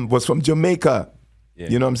 McCollum was from Jamaica. Yeah.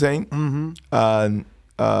 You know what I'm saying?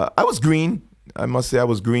 I was green. I must say I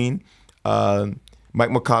was green. Mike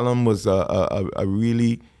McCollum was a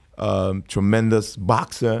really tremendous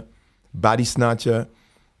boxer, body snatcher.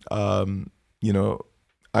 You know,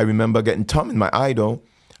 I remember getting thumb in my eye, though.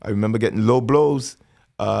 I remember getting low blows.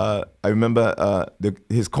 I remember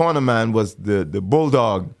his corner man was the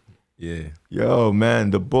Bulldog. Yeah. Yo, man,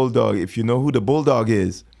 the Bulldog. If you know who the Bulldog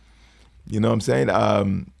is, you know what I'm saying?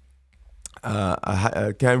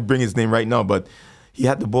 I can't bring his name right now, but he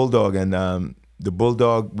had the Bulldog, and the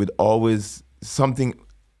Bulldog would always, something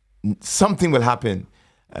will happen.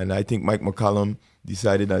 And I think Mike McCollum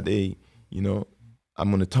decided that, hey, you know, I'm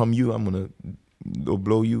going to thumb you, I'm going to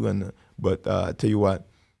blow you. But I tell you what,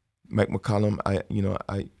 Mike McCollum,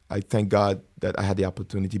 I thank God that I had the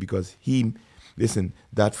opportunity, because listen,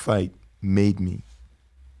 that fight made me.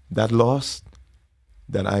 That loss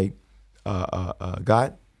that I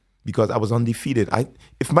got, because I was undefeated.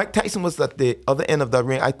 If Mike Tyson was at the other end of that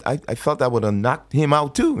ring, I felt I would have knocked him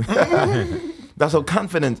out too. That's how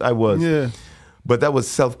confident I was. Yeah. But that was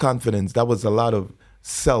self-confidence. That was a lot of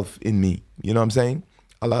self in me. You know what I'm saying?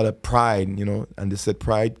 A lot of pride, you know. And they said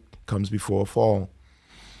pride comes before a fall.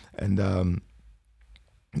 And,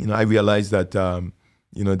 you know, I realized that,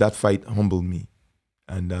 you know, that fight humbled me.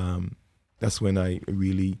 And that's when I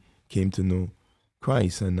really came to know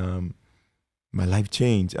Christ. And my life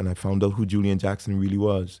changed, and I found out who Julian Jackson really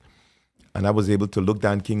was. And I was able to look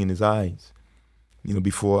Dan King in his eyes, you know,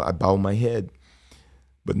 before I bowed my head.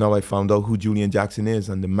 But now I found out who Julian Jackson is,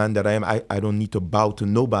 and the man that I am. I don't need to bow to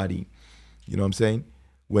nobody. You know what I'm saying?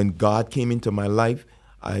 When God came into my life,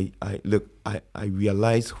 I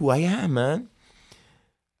realized who I am, man.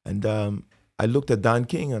 And I looked at Dan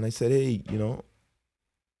King and I said, hey, you know,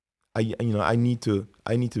 I need to,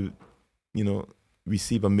 you know,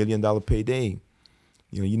 receive $1 million payday.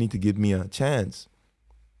 You know, you need to give me a chance.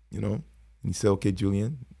 You know, and he said, okay,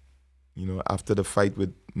 Julian. You know, after the fight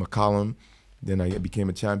with McCollum, then I became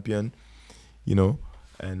a champion. You know,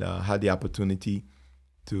 and had the opportunity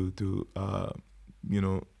to you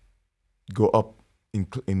know, go up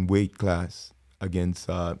in weight class against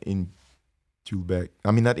Inchulbeck.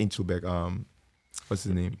 I mean, not Inchulbeck. What's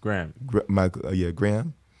his name? Graham.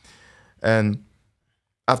 Graham. And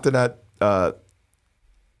after that,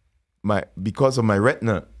 because of my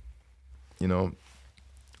retina, you know,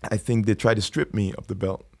 I think they tried to strip me of the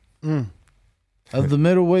belt. Of the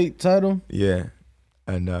middleweight title? Yeah.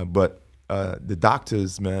 And but the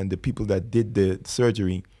doctors, man, the people that did the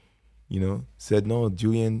surgery, you know, said, no,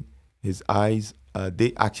 Julian, his eyes,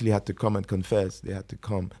 they actually had to come and confess. They had to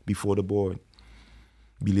come before the board.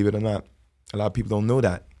 Believe it or not. A lot of people don't know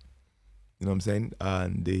that. You know what I'm saying?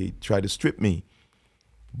 And they try to strip me.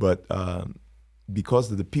 But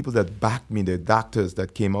because of the people that backed me, the doctors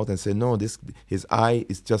that came out and said, no, his eye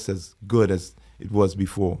is just as good as it was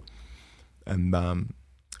before. And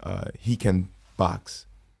he can box,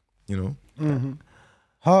 you know? Mm-hmm.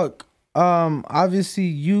 Huck, obviously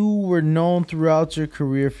you were known throughout your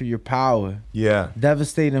career for your power. Yeah.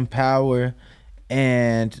 Devastating power,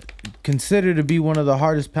 and considered to be one of the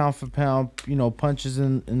hardest pound for pound, punches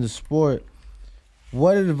in the sport.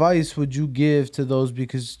 What advice would you give to those,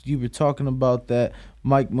 because you were talking about that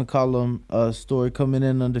Mike McCollum story, coming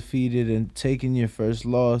in undefeated and taking your first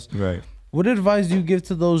loss. Right. What advice do you give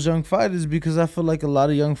to those young fighters? Because I feel like a lot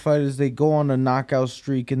of young fighters, they go on a knockout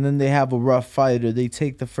streak and then they have a rough fight, or they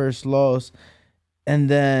take the first loss and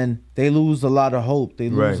then they lose a lot of hope. They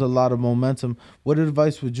lose a lot of momentum. What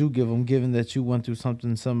advice would you give them, given that you went through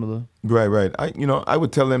something similar? Right. I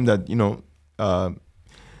would tell them that,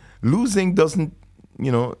 losing doesn't,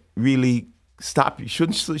 really stop you.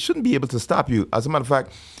 Shouldn't be able to stop you. As a matter of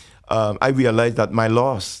fact, I realized that my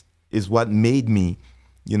loss is what made me,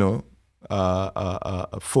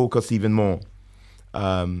 focus even more.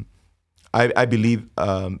 I believe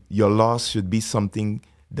your loss should be something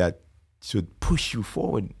that should push you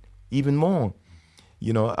forward even more.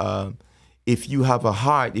 If you have a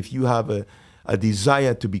heart, if you have a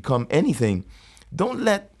desire to become anything, don't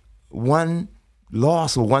let one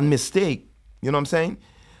loss or one mistake, you know what I'm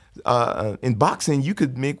saying? In boxing, you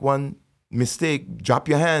could make one mistake, drop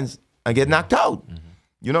your hands, and get knocked out. Mm-hmm.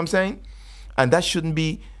 You know what I'm saying? And that shouldn't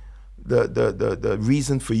be the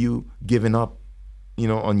reason for you giving up,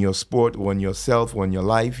 on your sport or on yourself or on your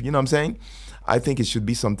life. You know what I'm saying? I think it should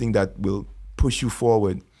be something that will push you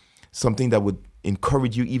forward, something that would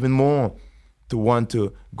encourage you even more to want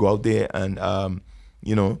to go out there and,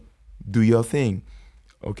 do your thing.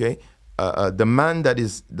 Okay? The man that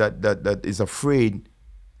is afraid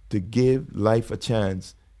to give life a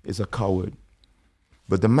chance is a coward.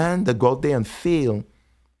 But the man that go out there and fail,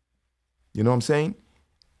 you know what I'm saying?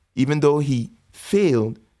 Even though he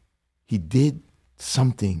failed, he did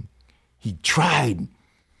something. He tried.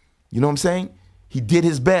 You know what I'm saying? He did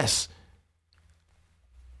his best.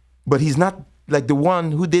 But he's not like the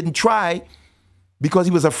one who didn't try because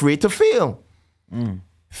he was afraid to fail. Mm.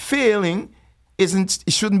 Failing it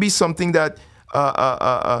shouldn't be something that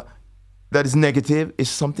that is negative. It's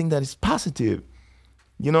something that is positive.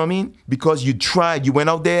 You know what I mean? Because you tried, you went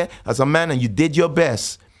out there as a man and you did your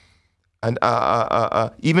best. And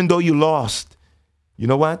even though you lost, you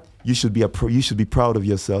know what? You should be proud of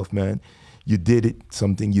yourself, man. You did it,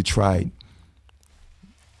 something you tried.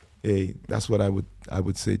 Hey, that's what I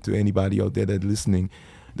would say to anybody out there that's listening,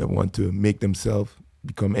 that want to make themselves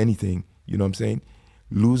become anything. You know what I'm saying?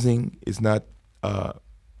 Losing is not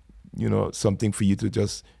something for you to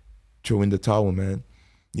just throw in the towel, man.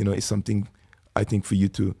 It's something I think for you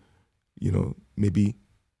to, maybe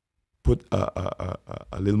put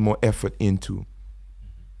a little more effort into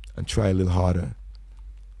and try a little harder.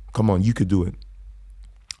 Come on, you could do it.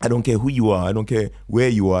 I don't care who you are. I don't care where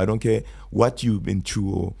you are. I don't care what you've been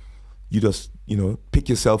through. Or you just, pick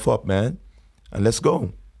yourself up, man, and let's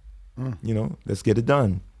go. Let's get it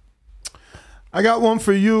done. I got one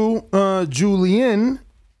for you, Julius.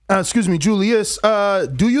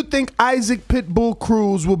 Do you think Isaac Pitbull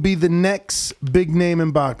Cruz will be the next big name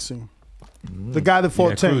in boxing? The guy that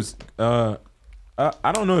fought Tank. Cruz.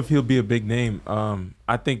 I don't know if he'll be a big name.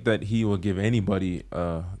 I think that he will give anybody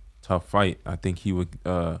a tough fight. I think he would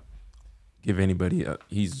give anybody.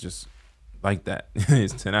 He's just like that.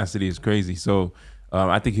 His tenacity is crazy. So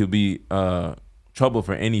I think he'll be trouble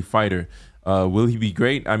for any fighter. Will he be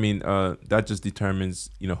great? I mean, that just determines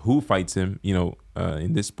who fights him.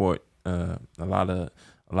 In this sport, a lot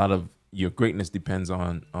of your greatness depends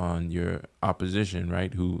on your opposition,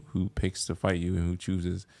 right? Who picks to fight you and who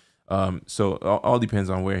chooses. So all depends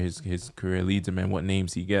on where his career leads him and what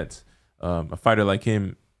names he gets. A fighter like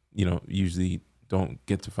him, usually don't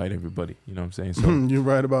get to fight everybody. You know what I'm saying? So you're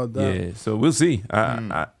right about that. Yeah. So we'll see.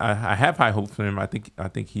 I have high hopes for him. I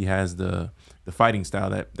think he has the fighting style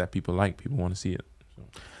that people like. People want to see it. So.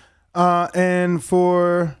 And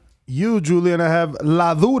for you, Julian, I have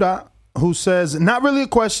La Dura, who says, not really a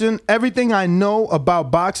question. Everything I know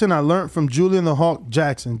about boxing, I learned from Julian the Hawk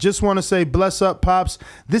Jackson. Just want to say, bless up, Pops.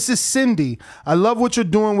 This is Cindy. I love what you're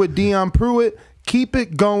doing with Dion Pruitt. Keep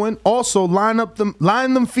it going. Also, line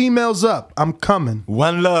them females up. I'm coming.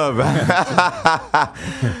 One love.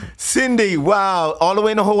 Cindy, wow. All the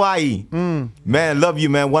way to Hawaii. Man, love you,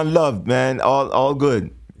 man. One love, man. All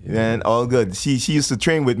good. And all good. She used to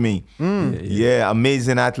train with me. Yeah,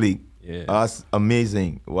 amazing athlete. Yeah. Us,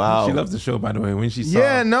 amazing. Wow. She loves the show, by the way. When she saw,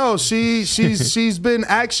 Yeah, no, she's been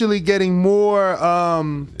actually getting more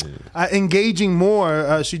engaging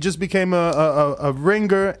more. She just became a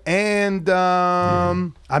ringer, and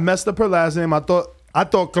I messed up her last name. I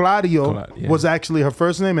thought Claudio was actually her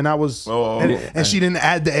first name, and I was, and she didn't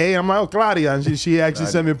add the A. I'm like, oh, Claudia, and she actually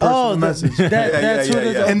sent me a personal message. That's what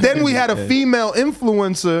it is. And then we had a female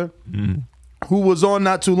influencer who was on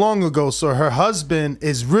not too long ago. So her husband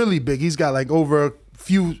is really big. He's got like over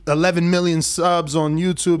 11 million subs on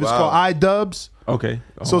YouTube. It's called iDubbbz. Okay.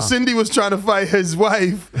 So Cindy was trying to fight his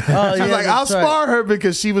wife. She was like, I'll spar her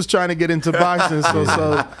because she was trying to get into boxing.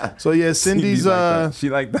 So yeah, Cindy's she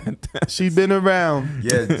like that. She's been around.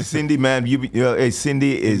 Yeah, Cindy, man, hey,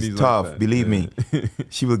 Cindy is Cindy's tough. like that. Believe me,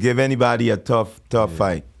 she will give anybody a tough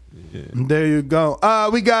fight. Yeah. There you go.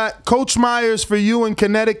 We got Coach Myers for you in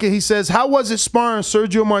Connecticut. He says, how was it sparring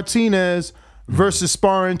Sergio Martinez versus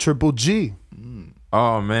sparring Triple G?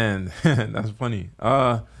 Oh man, that's funny.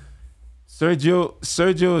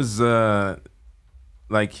 Sergio is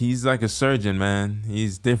like, he's like a surgeon, man.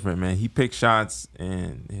 He's different, man. He picks shots,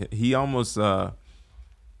 and he almost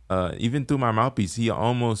even through my mouthpiece, he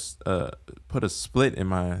almost put a split in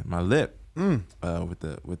my lip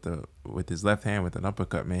with his left hand with an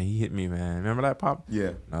uppercut, man. He hit me, man. Remember that, Pop? Yeah.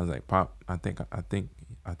 And I was like, Pop, I think I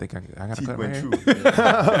gotta Teeth cut went my through.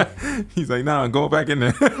 hair. He's like, nah, go back in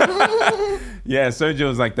there. Yeah,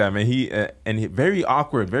 Sergio's like that, man. He very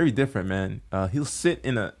awkward, very different, man. He'll sit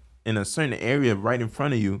in a certain area right in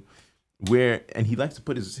front of you, and he likes to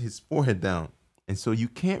put his forehead down, and so you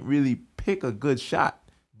can't really pick a good shot.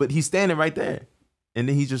 But he's standing right there, and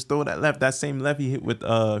then he just throw that same left he hit with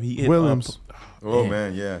he hit Williams. Oh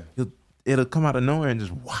man, yeah. It'll come out of nowhere and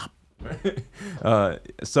just whop.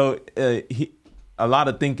 So a lot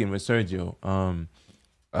of thinking with Sergio.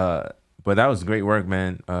 But that was great work,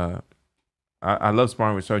 man. I love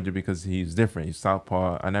sparring with Sergio because he's different. He's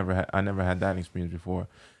southpaw. I never had that experience before.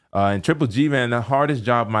 And Triple G, man, the hardest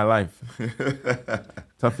job of my life.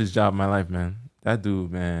 Toughest job of my life, man. That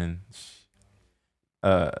dude, man.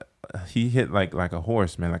 He hit like a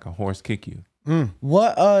horse, man, like a horse kick you.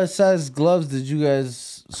 What size gloves did you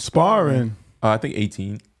guys Sparring. I think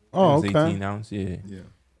 18. Oh, it was okay. 18 ounce, yeah.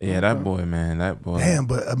 Yeah, that boy, man, that boy. Damn,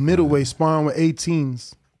 but a middleweight sparring with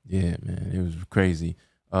 18s. Yeah, man, it was crazy.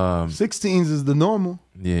 16s is the normal.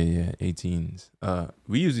 Yeah, 18s.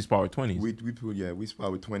 We usually spar with 20s. We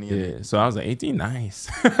spar with 20. Yeah, so I was like, 18, nice.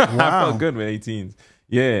 I felt good with 18s.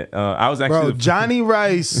 Yeah, I was actually... Bro, Johnny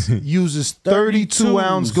Rice uses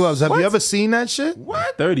 32-ounce gloves. Have you ever seen that shit?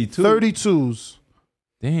 What? 32? 32s.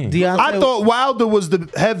 Damn. I thought Wilder was the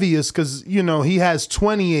heaviest because, you know, he has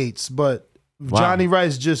 28s, but Johnny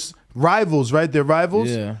Rice just rivals, right? They're rivals.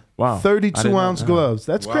 Yeah. Wow. 32-ounce gloves.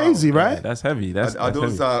 That's crazy, right? Yeah, that's heavy. Are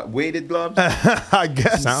those weighted gloves? I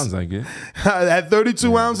guess. Sounds like it. At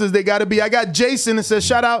 32 ounces, they got to be. I got Jason that says,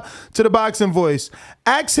 shout out to the Boxing Voice.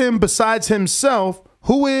 Ask him, besides himself,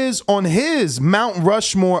 who is on his Mount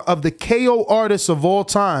Rushmore of the KO artists of all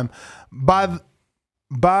time.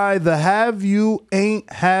 By the have you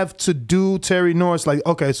ain't have to do Terry Norris. Like,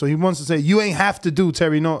 okay, so he wants to say, you ain't have to do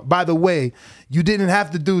Terry Norris. By the way, you didn't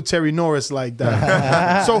have to do Terry Norris like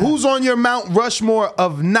that. So who's on your Mount Rushmore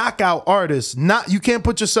of knockout artists? You can't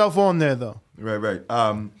put yourself on there, though. Right.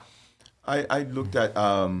 I looked at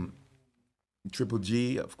Triple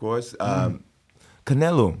G, of course.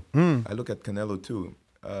 Canelo. I look at Canelo, too.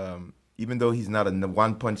 Even though he's not a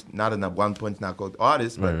one punch knockout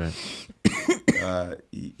artist, but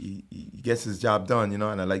he gets his job done, you know,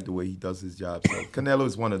 and I like the way he does his job. So Canelo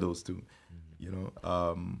is one of those two, you know.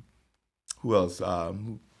 Who else?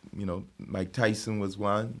 You know, Mike Tyson was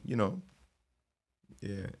one, you know.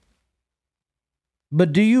 Yeah.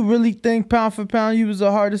 But do you really think pound for pound you was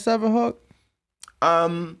the hardest ever, Hook?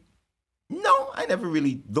 No, I never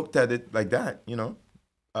really looked at it like that, you know.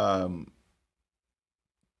 To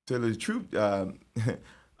tell the truth,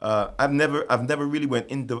 I've never really went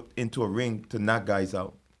into a ring to knock guys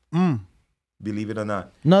out. Believe it or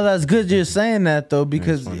not. No, that's good you're saying that though,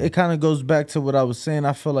 because it kind of goes back to what I was saying.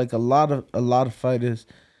 I feel like a lot of fighters,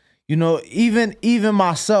 you know, even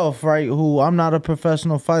myself, right, who I'm not a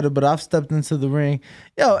professional fighter, but I've stepped into the ring.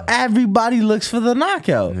 Yo, everybody looks for the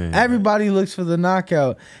knockout. Yeah. Everybody looks for the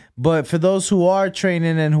knockout. But for those who are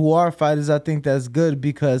training and who are fighters, I think that's good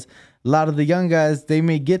because a lot of the young guys, they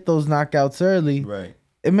may get those knockouts early. Right.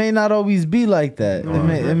 It may not always be like that.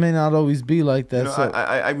 It may not always be like that. You know, so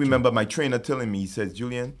I remember my trainer telling me, he says,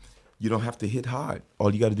 Julian, you don't have to hit hard.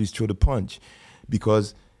 All you got to do is throw the punch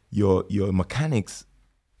because your mechanics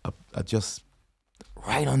are just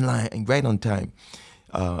right on line and right on time.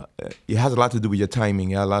 It has a lot to do with your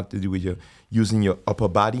timing. It has a lot to do with your using your upper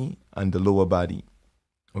body and the lower body,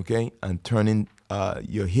 okay, and turning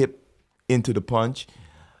your hip into the punch.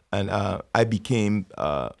 And I became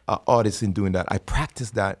an artist in doing that. I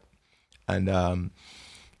practiced that, and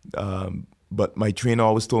but my trainer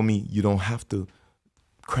always told me, you don't have to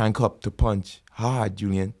crank up to punch hard,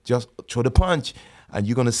 Julian. Just throw the punch, and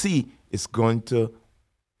you're gonna see it's going to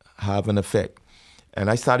have an effect. And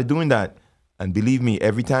I started doing that, and believe me,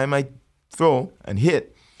 every time I throw and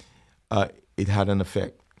hit, it had an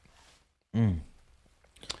effect.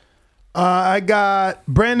 I got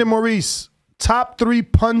Brandon Maurice, top 3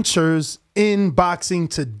 punchers in boxing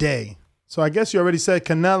today. So I guess you already said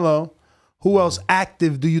Canelo. Who else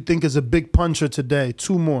active do you think is a big puncher today?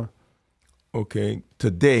 2 more. Okay,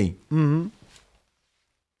 today. Mm-hmm.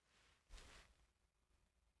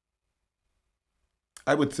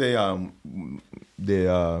 I would say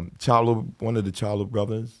the Charlo, one of the Charlo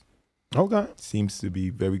brothers. Okay. Seems to be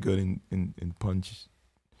very good in punch.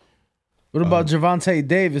 What about Gervonta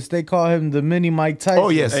Davis? They call him the mini Mike Tyson. Oh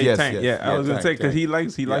yes, Hey, yes, Tank, yes. yeah. I was gonna say because he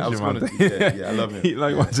likes Gervonta. Yeah, I love him. He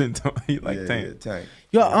like watching. He like Tank. Yeah, Tank.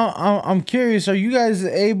 Yo, I'm curious. Are you guys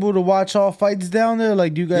able to watch all fights down there?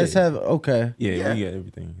 Like, do you guys have? Okay. Yeah, we get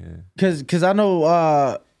everything. Yeah. Cause I know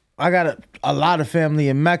I got a lot of family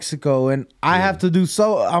in Mexico, and I have to do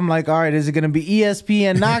so. I'm like, all right, is it gonna be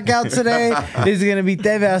ESPN Knockout today? Is it gonna be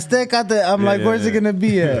TV Azteca? I'm like, where's it gonna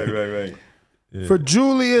be at? Right. Yeah. For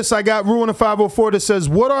Julius, I got Ruin 504 that says,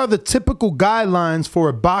 what are the typical guidelines for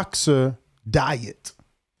a boxer diet?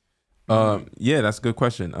 Yeah, that's a good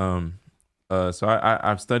question. So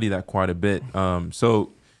I've studied that quite a bit.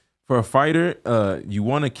 So for a fighter, you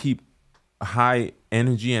want to keep high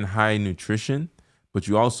energy and high nutrition, but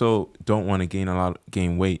you also don't want to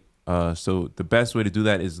gain weight. So the best way to do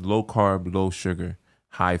that is low carb, low sugar,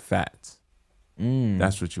 high fat.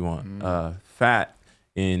 That's what you want. Fat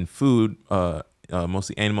in food,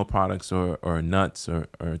 mostly animal products or nuts or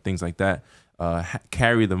things like that,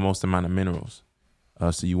 carry the most amount of minerals.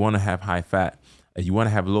 So you want to have high fat. You want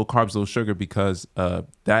to have low carbs, low sugar, because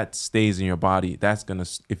that stays in your body. That's gonna,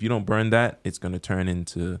 if you don't burn that, it's gonna turn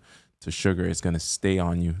into sugar. It's gonna stay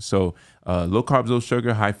on you. So low carbs, low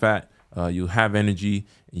sugar, high fat. You'll have energy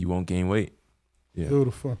and you won't gain weight. Yeah.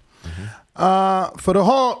 Beautiful. For the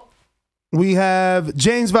Hawk, we have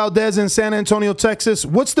James Valdez in San Antonio, Texas.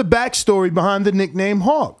 What's the backstory behind the nickname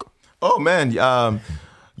Hawk? Oh man,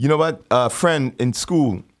 you know what? A friend in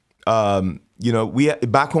school. You know, we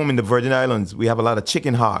back home in the Virgin Islands, we have a lot of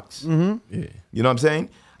chicken hawks. Mm-hmm. Yeah. You know what I'm saying?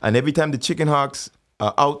 And every time the chicken hawks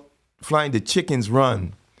are out flying, the chickens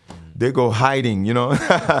run. They go hiding, you know.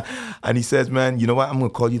 And he says, "Man, you know what? I'm gonna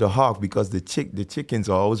call you the hawk because the chickens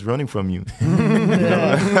are always running from you."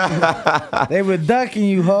 They were ducking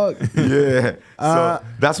you, Hawk. Yeah. So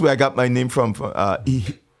that's where I got my name from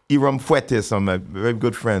Iram Fuertes. I'm a very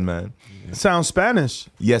good friend, man. Sounds Spanish.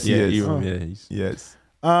 Yes, Yeah, he is. yes.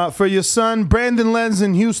 Yes. For your son, Brandon Lenz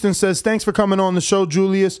in Houston says, thanks for coming on the show,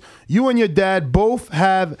 Julius. You and your dad both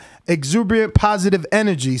have exuberant positive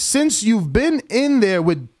energy. Since you've been in there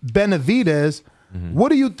with Benavidez, what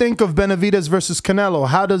do you think of Benavidez versus Canelo?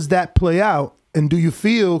 How does that play out? And do you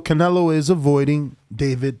feel Canelo is avoiding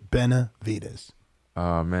David Benavidez?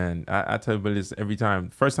 Oh, man. I tell you about this every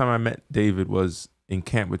time. First time I met David was in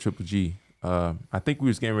camp with Triple G. I think we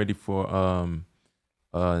was getting ready for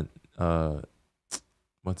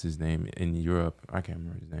what's his name in Europe? I can't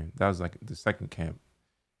remember his name. That was like the second camp.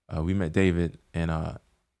 We met David, and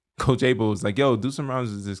Coach Abel was like, "Yo, do some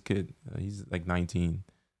rounds with this kid. He's like 19."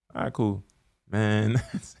 All right, cool, man.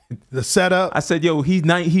 The setup. I said, "Yo, he's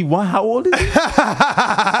 9. He what? How old is he?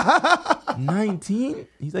 19?"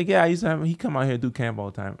 He's like, "Yeah, I used to have. He come out here and do camp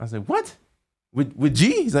all the time." I said, "What? With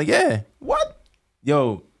G?" He's like, "Yeah." What?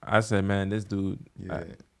 Yo, I said, "Man, this dude,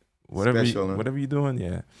 whatever you doing,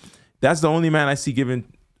 yeah." That's the only man I see giving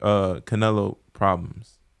Canelo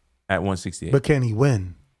problems at 168. But can he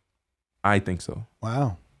win? I think so.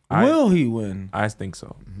 Wow. Will he win? I think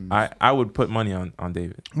so. I would put money on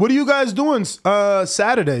David. What are you guys doing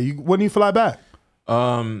Saturday? When do you fly back?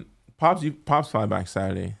 Pops fly back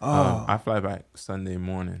Saturday. Oh. I fly back Sunday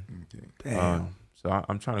morning. Damn. So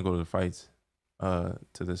I'm trying to go to the fights, to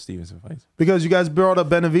the Stevenson fights. Because you guys brought up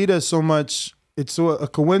Benavidez so much, it's a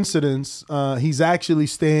coincidence. He's actually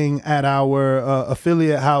staying at our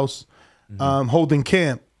affiliate house, holding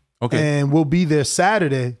camp. Okay. And we'll be there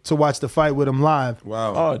Saturday to watch the fight with him live.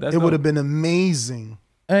 Wow. Oh, that's It would dope. have been amazing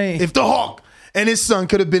Hey, if the Hawk and his son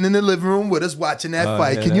could have been in the living room with us watching that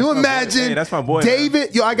fight. yeah, Can you that's my boy. imagine? Hey, that's my boy,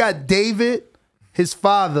 David. Yo, I got David, his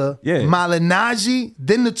father, Malignaggi,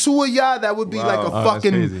 then the two of y'all, that would be like a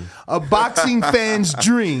fucking a boxing fan's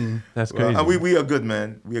dream. That's crazy. We are good,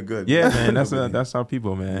 man. We are good. Yeah, man. That's our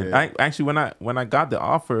people, man. Yeah. When I got the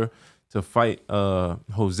offer to fight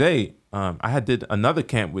Jose, I had did another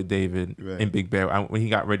camp with David in Big Bear when he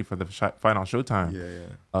got ready for the fight on Showtime.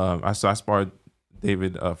 I sparred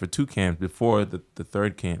David for 2 camps before the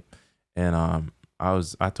third camp, and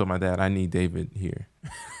I told my dad I need David here.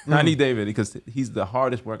 I need David because he's the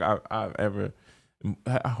hardest work I've ever,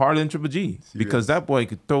 harder than Triple G. Serious? Because that boy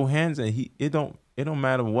could throw hands and it don't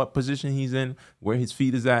matter what position he's in, where his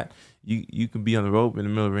feet is at. You can be on the rope in the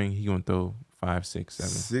middle of the ring. He gonna throw 5, 6, 7.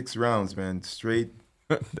 6 rounds, man, straight.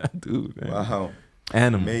 That dude, man. Wow,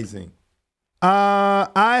 animal, amazing.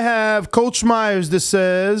 I have Coach Myers that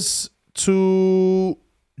says to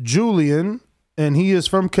Julian, and he is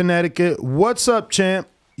from Connecticut. What's up, champ?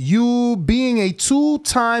 You being a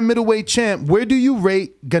 2-time middleweight champ, where do you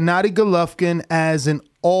rate Gennady Golovkin as an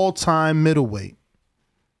all-time middleweight?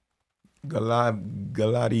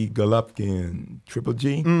 Gennady Golovkin, Triple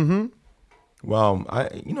G. Mm-hmm. Wow,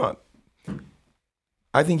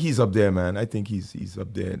 I think he's up there, man. I think he's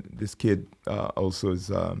up there. This kid also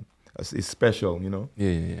is special, you know.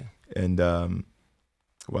 Yeah. And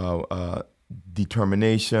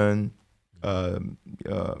determination,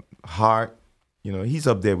 heart. You know, he's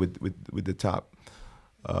up there with the top.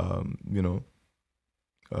 20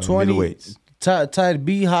 middleweights. Tied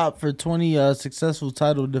B-Hop for 20 successful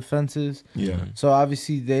title defenses. Yeah. So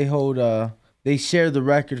obviously they hold they share the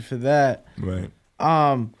record for that. Right.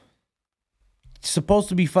 Supposed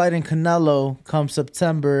to be fighting Canelo come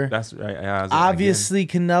September. That's right. Obviously,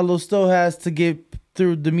 Canelo still has to get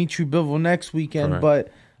through Dimitri Bivol next weekend. Correct.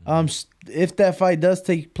 But if that fight does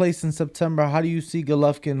take place in September, how do you see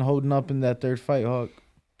Golovkin holding up in that third fight, Hawk?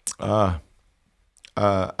 I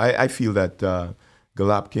feel that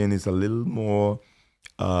Golovkin is a little more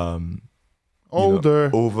older,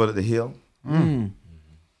 over the hill than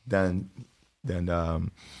our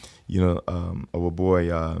boy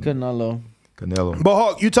Canelo. But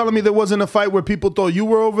Hawk, you telling me there wasn't a fight where people thought you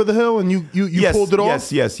were over the hill and you pulled it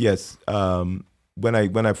off? Yes. When I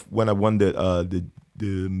won the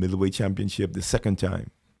middleweight championship the second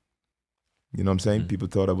time, you know what I'm saying? People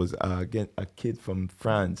thought I was again a kid from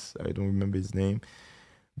France. I don't remember his name,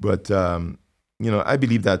 but I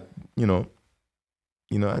believe that and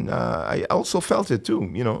I also felt it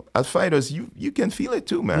too. You know, as fighters, you can feel it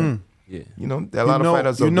too, man. Yeah. You know, there are a lot of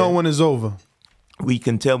fighters. When it's over. We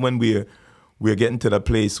can tell when we're getting to the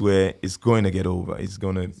place where it's going to get over. It's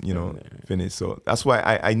going to, finish. So that's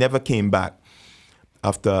why I never came back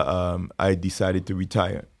after I decided to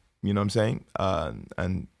retire. You know what I'm saying?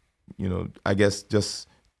 And I guess just,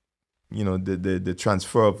 the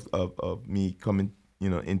transfer of me coming,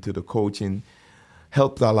 into the coaching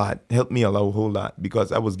helped me a whole lot,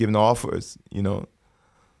 because I was given offers,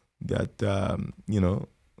 that,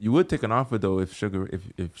 You would take an offer though if Sugar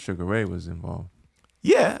Ray was involved.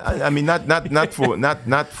 Yeah, I mean not for.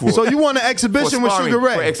 So you want an exhibition with Sugar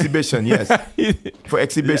Ray? For exhibition, yes. For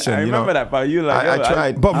exhibition, I remember that part. You I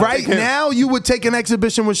tried, but right now you would take an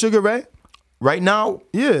exhibition with Sugar Ray? Right now,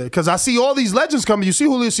 yeah, because I see all these legends coming. You see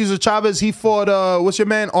Julio Cesar Chavez. He fought what's your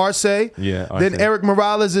man Arce? Yeah. Arce. Then Eric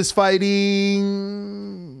Morales is fighting.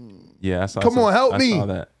 Yeah, I saw. Come on, help me. I saw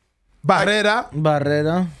that.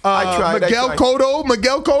 Barrera. I tried. Miguel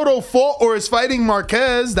Cotto fought or is fighting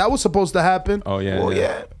Marquez. That was supposed to happen. Oh yeah. Oh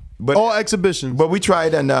yeah. But all exhibitions. But we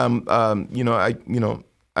tried, and I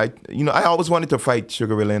always wanted to fight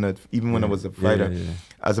Sugar Ray Leonard, even when I was a fighter. Yeah.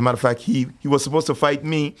 As a matter of fact, he was supposed to fight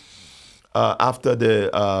me after the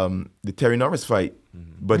Terry Norris fight,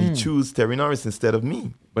 but he chose Terry Norris instead of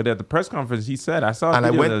me. But at the press conference, he said, "I saw." And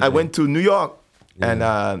I went to New York. Yeah. And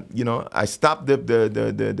I stopped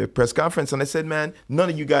the press conference and I said, "Man, none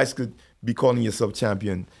of you guys could be calling yourself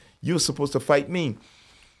champion. You're supposed to fight me."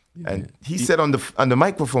 Yeah. And he said on the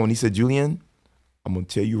microphone, he said, "Julian, I'm gonna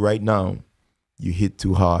tell you right now, you hit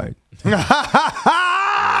too hard." We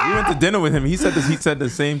went to dinner with him. He said this. He said the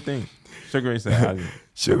same thing. Sugar Ray said,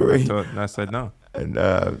 "Sugar Ray," and I said no. And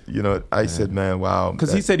I said, "Man, wow,"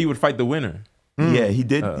 because he said he would fight the winner. Yeah, he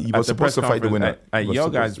did. He was supposed to fight the winner at your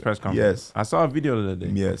guys' press conference. Yes, I saw a video the other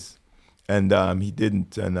day. Yes, and he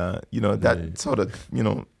didn't, and that sort of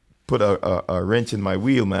put a wrench in my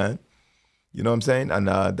wheel, man. You know what I'm saying? And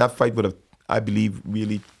that fight would have, I believe,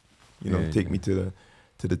 really, take me to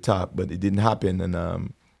the top, but it didn't happen. And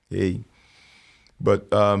but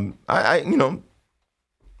I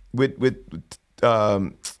with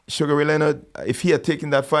Sugar Ray Leonard, if he had taken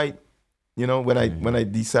that fight. When I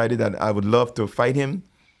decided that I would love to fight him,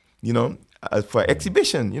 for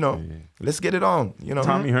exhibition. Let's get it on.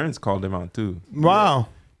 Tommy Hearns called him out too. Wow.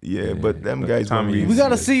 Yeah, but them guys Tommy, we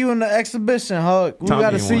gotta see you in the exhibition, Huck. We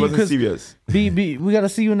gotta see you because serious. we gotta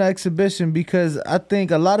see you in the exhibition because I think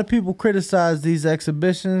a lot of people criticize these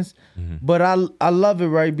exhibitions, but I love it,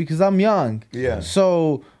 right? Because I'm young. Yeah.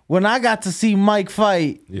 So when I got to see Mike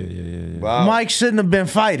fight, Wow. Mike shouldn't have been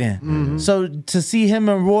fighting. So to see him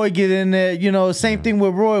and Roy get in there, same thing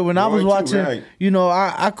with Roy. When I was Roy too, watching, right.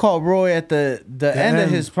 I called Roy at the end of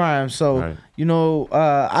his prime. So Right.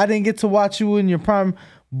 I didn't get to watch you in your prime.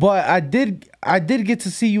 But I did get to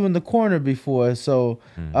see you in the corner before. So,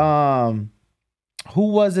 who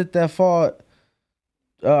was it that fought?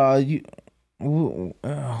 Who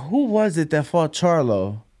was it that fought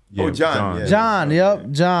Charlo? Yeah, John. Yeah. John.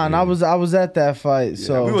 Yep, John. Yeah. I was at that fight. Yeah,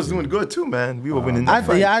 So we was doing good too, man. We were winning that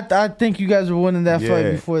fight. I think you guys were winning that fight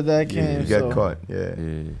Yeah. before that came. You got caught. Yeah.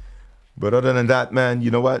 But other than that, man,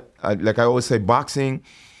 you know what? Like I always say, boxing.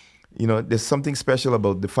 There's something special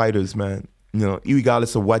about the fighters, man.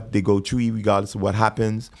 Regardless of what they go through, regardless of what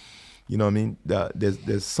happens, you know what I mean?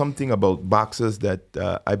 There's something about boxers that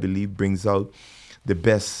I believe brings out the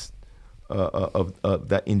best of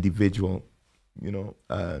that individual, and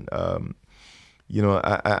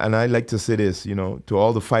I like to say this, to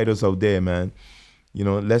all the fighters out there, man,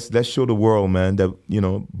 let's show the world, man, that,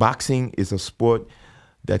 boxing is a sport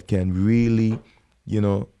that can really,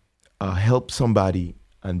 help somebody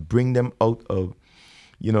and bring them out of,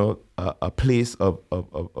 a place of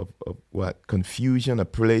what? Confusion, a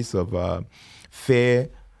place of fear,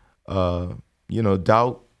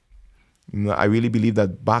 doubt. I really believe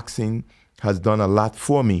that boxing has done a lot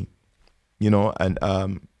for me,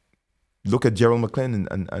 and look at Gerald McClellan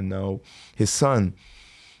and now his son,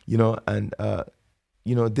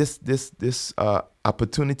 this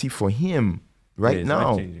opportunity for him right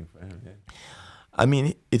now. Life-changing for him, yeah. I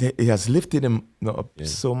mean, it has lifted him up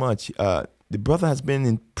so much. The brother has been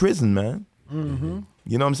in prison, man. You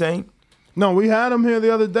know what I'm saying? No, we had him here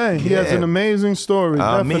the other day. He has an amazing story.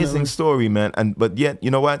 Amazing story, man. But yet,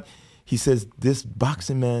 you know what? He says this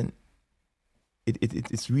boxing, man.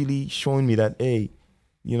 It's really showing me that, hey,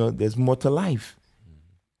 there's more to life.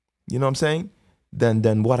 You know what I'm saying?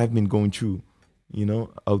 Than what I've been going through.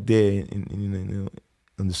 Out there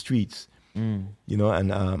on the streets. And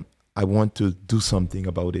I want to do something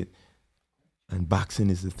about it. And boxing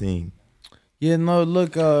is the thing. Yeah, no,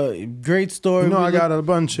 look, great story. I got a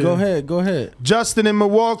bunch here. Go ahead. Justin in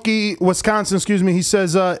Wisconsin, he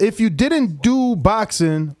says, if you didn't do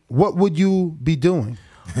boxing, what would you be doing?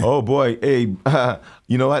 Oh, boy. Hey,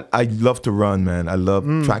 you know what? I love to run, man. I love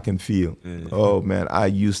track and field. Oh, man, I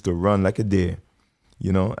used to run like a deer,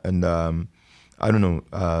 and I don't know.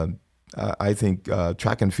 I think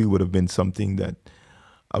track and field would have been something that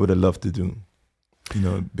I would have loved to do,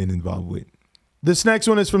 been involved with. This next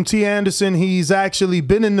one is from T. Anderson. He's actually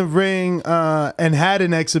been in the ring and had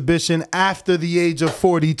an exhibition after the age of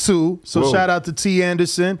 42. So Whoa. Shout out to T.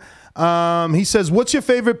 Anderson. He says, what's your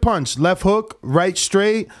favorite punch? Left hook, right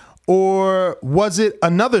straight, or was it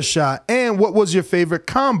another shot? And what was your favorite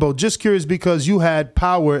combo? Just curious because you had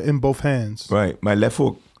power in both hands. Right. My left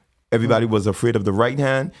hook, everybody was afraid of the right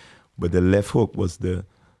hand, but the left hook was the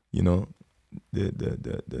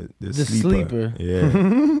sleeper.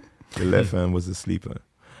 Yeah. The left hand was the sleeper.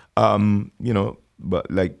 But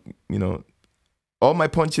all my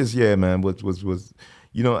punches, yeah, man, was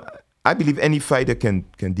I believe any fighter can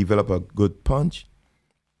develop a good punch.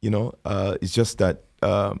 It's just that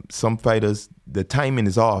some fighters, the timing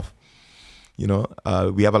is off.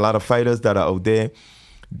 We have a lot of fighters that are out there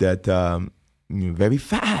that very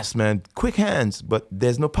fast, man, quick hands, but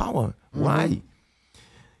there's no power. Why?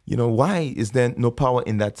 Why is there no power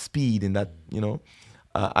in that speed, in that,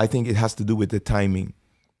 I think it has to do with the timing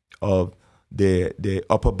of the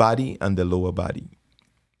upper body and the lower body.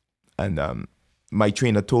 And my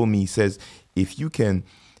trainer told me, he says, if you can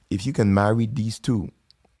marry these two,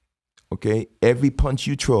 okay, every punch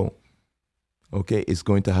you throw, okay, is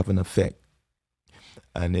going to have an effect.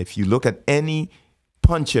 And if you look at any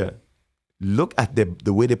puncher, look at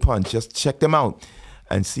the way they punch, just check them out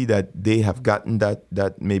and see that they have gotten that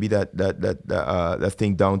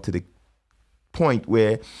thing down to the point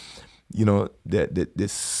where, the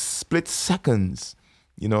split seconds,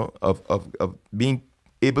 of being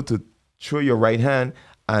able to throw your right hand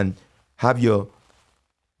and have your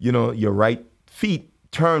right feet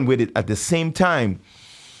turn with it at the same time,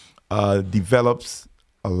 develops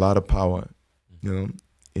a lot of power,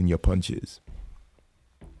 in your punches.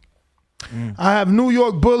 I have New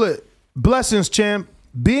York Bullet. Blessings, champ.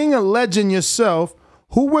 Being a legend yourself,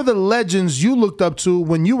 who were the legends you looked up to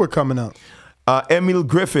when you were coming up? Emil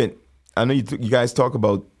Griffin. I know you guys talk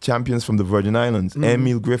about champions from the Virgin Islands.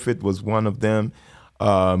 Emil Griffith was one of them.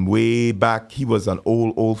 Way back, he was an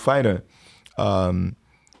old fighter.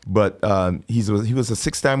 But he was a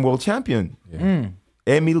 6-time world champion. Yeah.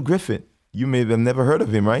 Emil Griffith. You may have never heard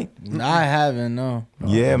of him, right? I haven't, no.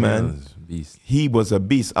 Yeah, man. Beast. He was a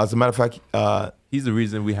beast. As a matter of fact, he's the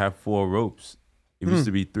reason we have 4 ropes. It used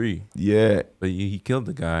to be 3. Yeah. But he killed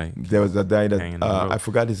the guy. There was a guy that I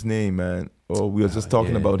forgot his name, man. Oh, we were just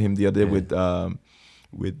talking about him the other day with the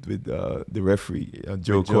referee,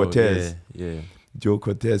 Joe Cortez. Yeah. Joe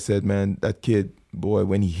Cortez said, man, that kid, boy,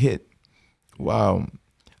 when he hit, wow.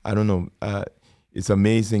 I don't know. It's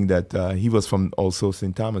amazing that he was from also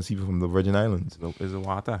St. Thomas. He was from the Virgin Islands. Is it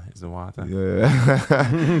water?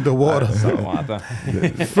 Yeah. The water.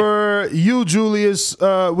 For you, Julius,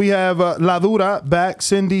 we have La Dura back.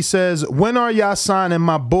 Cindy says, when are y'all signing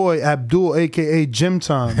my boy Abdul, a.k.a. Gym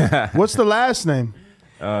Time? What's the last name?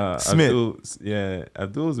 Smith.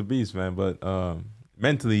 Abdul's a beast, man. But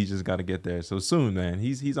mentally, he just got to get there. So soon, man.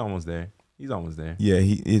 He's almost there. Yeah,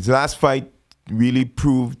 his last fight really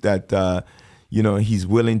proved that he's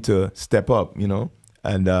willing to step up,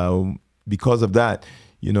 and because of that,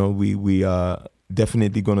 we are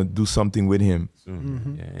definitely gonna do something with him. Yeah,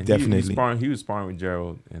 and definitely. He was sparring with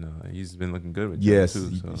Gerald, and he's been looking good with Gerald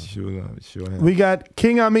too. So. Sure. We got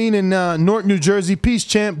King Amin in Newark, New Jersey. Peace,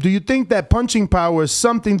 champ. Do you think that punching power is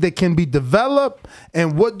something that can be developed,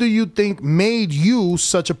 and what do you think made you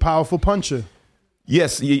such a powerful puncher?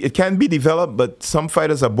 Yes, it can be developed, but some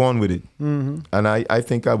fighters are born with it, and I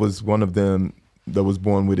think I was one of them that was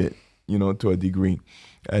born with it, to a degree.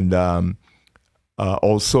 And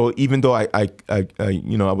also, even though I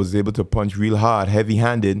was able to punch real hard,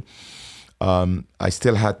 heavy-handed, I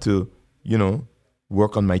still had to,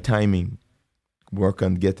 work on my timing, work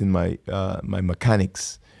on getting my my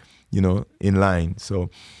mechanics, in line. So,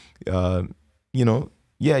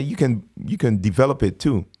 yeah, you can develop it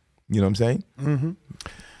too. You know what I'm saying? Mm-hmm.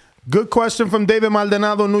 Good question from David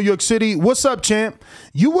Maldonado, New York City. What's up, champ?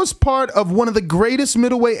 You was part of one of the greatest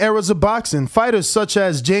middleweight eras of boxing. Fighters such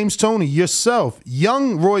as James Toney, yourself,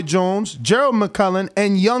 young Roy Jones, Gerald McCullen,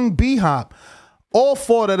 and young B-Hop all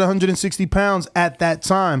fought at 160 pounds at that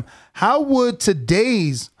time. How would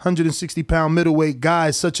today's 160-pound middleweight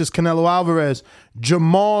guys such as Canelo Alvarez,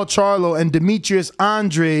 Jamal Charlo, and Demetrius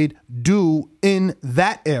Andrade do in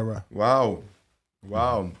that era? Wow.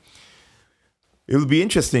 It'll be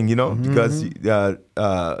interesting, because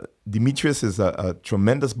Demetrius is a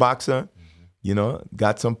tremendous boxer,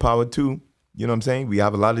 got some power too. You know what I'm saying? We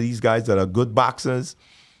have a lot of these guys that are good boxers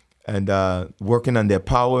and working on their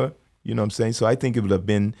power, you know what I'm saying? So I think it would have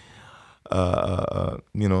been, a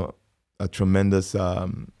tremendous,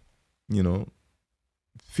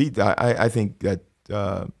 feat. I think that,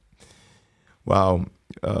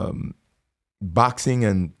 boxing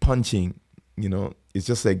and punching, it's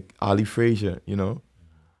just like Ali Frazier,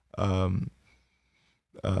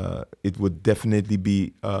 it would definitely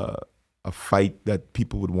be a fight that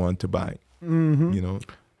people would want to buy,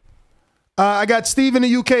 I got Steve in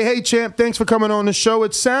the UK. Hey, champ, thanks for coming on the show.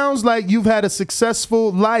 It sounds like you've had a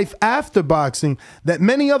successful life after boxing that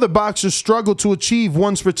many other boxers struggle to achieve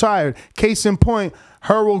once retired. Case in point,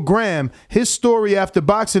 Harold Graham. His story after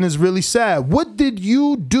boxing is really sad. What did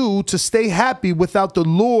you do to stay happy without the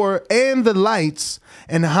lure and the lights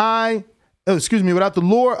and without the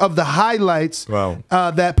lure of the highlights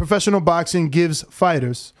that professional boxing gives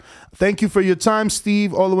fighters? Thank you for your time,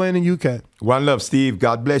 Steve, all the way in the UK. One love, Steve.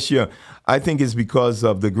 God bless you. I think it's because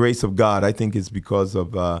of the grace of God. I think it's because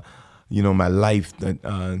of, my life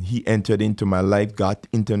that he entered into my life, got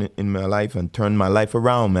into in my life and turned my life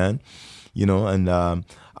around, man. And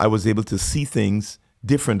I was able to see things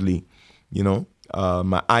differently.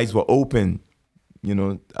 My eyes were open.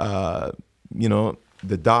 The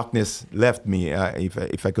darkness left me,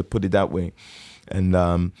 if I could put it that way. And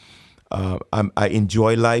I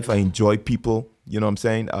enjoy life. I enjoy people. You know what I'm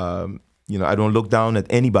saying? I don't look down at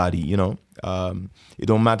anybody. It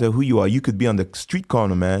don't matter who you are. You could be on the street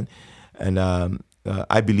corner, man. And I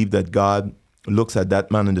believe that God looks at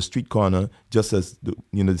that man in the street corner just as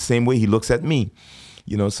the same way he looks at me.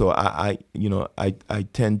 So I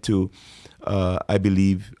tend to I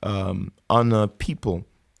believe honor people.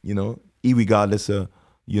 Irregardless of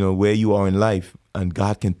where you are in life, and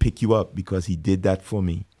God can pick you up because He did that for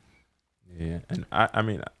me. Yeah, and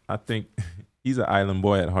I think he's an island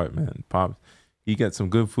boy at heart, man. Pops, he gets some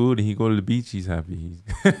good food and he go to the beach. He's happy.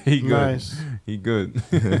 He good. Nice. He good.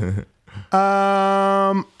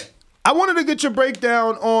 I wanted to get your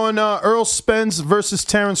breakdown on Earl Spence versus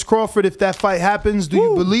Terrence Crawford. If that fight happens, do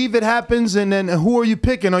you believe it happens? And then who are you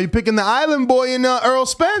picking? Are you picking the island boy in Earl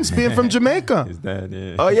Spence, being from Jamaica? His dad,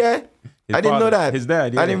 yeah. Oh, yeah? I didn't know that. His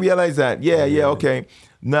dad, yeah. I didn't realize that. Yeah, okay.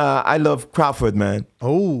 Nah, I love Crawford, man.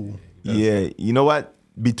 Oh. Yeah, you know what?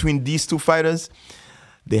 Between these two fighters,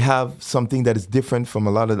 they have something that is different from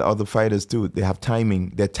a lot of the other fighters, too. They have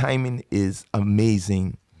timing. Their timing is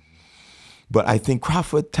amazing. But I think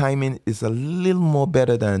Crawford timing is a little more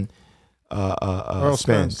better than Earl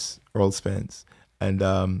Spence.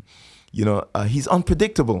 And, he's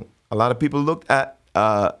unpredictable. A lot of people look at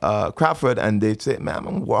Crawford and they say, man, I'm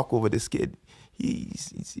going to walk over this kid.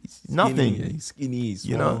 He's nothing. He's skinny. He's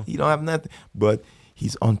you know, he don't have nothing. But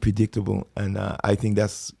he's unpredictable. And I think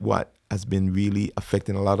that's what has been really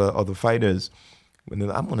affecting a lot of other fighters. When they're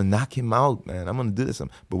like, I'm going to knock him out, man. I'm going to do this.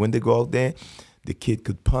 But when they go out there, the kid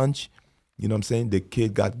could punch. You know what I'm saying? The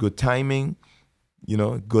kid got good timing,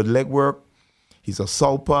 good leg work. He's a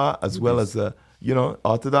southpaw as well as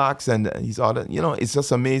orthodox, and he's all that. It's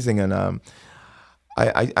just amazing. And I'm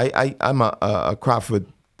a Crawford,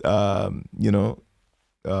 fan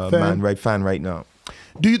right now.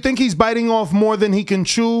 Do you think he's biting off more than he can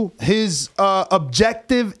chew? His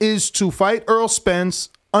objective is to fight Earl Spence,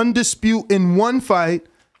 undispute in one fight,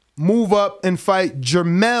 move up and fight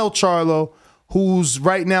Jermell Charlo, who's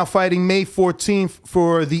right now fighting May 14th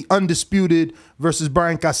for the undisputed versus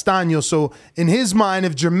Brian Castaño. So in his mind,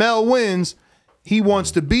 if Jermell wins, he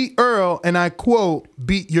wants to beat Earl, and I quote,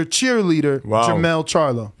 beat your cheerleader, Jermell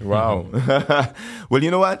Charlo. Wow. Well, you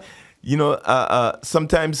know what?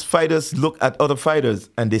 Sometimes fighters look at other fighters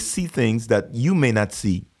and they see things that you may not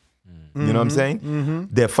see. You know what I'm saying? Mm-hmm.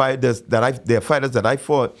 There are fighters that I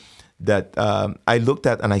fought that I looked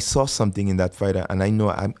at and I saw something in that fighter, and I know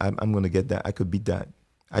I'm going to get that. I could beat that.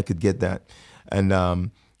 I could get that.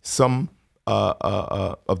 And some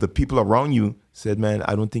of the people around you said, man,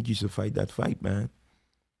 I don't think you should fight that fight, man.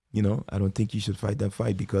 I don't think you should fight that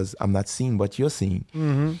fight because I'm not seeing what you're seeing.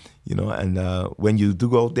 Mm-hmm. And when you do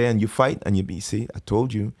go out there and you fight and you see, I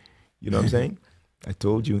told you. You know what I'm saying? I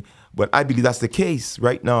told you. But I believe that's the case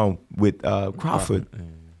right now with Crawford.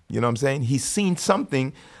 You know what I'm saying? He's seen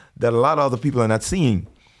something that a lot of other people are not seeing.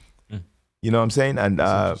 You know what I'm saying? And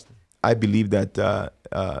I believe that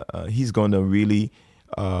he's going to really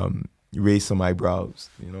raise some eyebrows,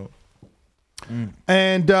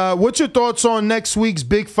 And what's your thoughts on next week's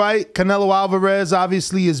big fight? Canelo Alvarez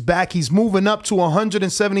obviously is back. He's moving up to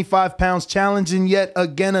 175 pounds, challenging yet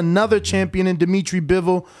again another champion in Dimitri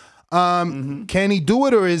Bivol. Can he do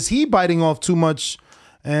it, or is he biting off too much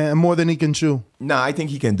and more than he can chew? No, I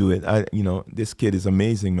think he can do it. This kid is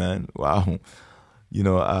amazing, man. Wow.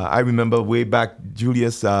 I remember way back,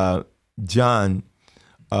 Julius John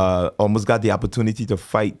almost got the opportunity to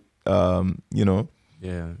fight,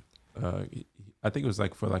 Yeah. I think it was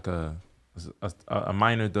like for like a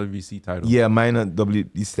minor WBC title. Yeah, minor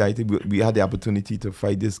WBC. I think we had the opportunity to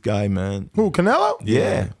fight this guy, man. Who, Canelo?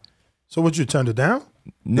 Yeah. So what, you turned it down?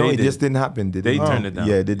 No, it just didn't happen. They turned it down.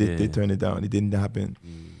 Yeah, they did. They turned it down. It didn't happen.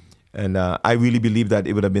 And I really believe that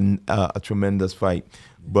it would have been a tremendous fight.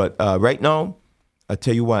 But right now, I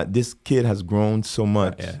tell you what, this kid has grown so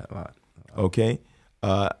much. Yeah, a lot. Okay?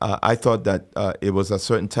 I thought that it was a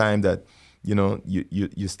certain time that,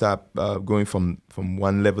 you stop going from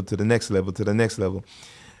one level to the next level to the next level.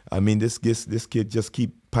 I mean, this kid just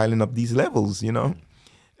keep piling up these levels,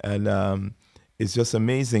 And it's just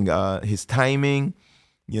amazing. His timing,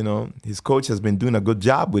 his coach has been doing a good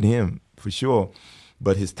job with him, for sure.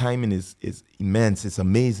 But his timing is immense. It's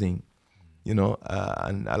amazing, and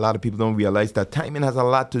a lot of people don't realize that timing has a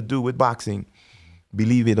lot to do with boxing,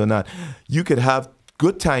 believe it or not. You could have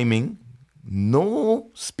good timing, no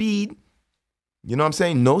speed, you know what I'm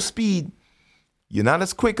saying? No speed. You're not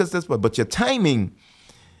as quick as this, but your timing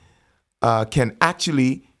can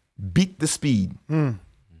actually beat the speed.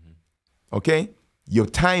 Okay? Your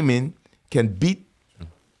timing can beat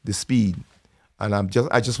the speed. And I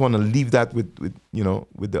just want to leave that with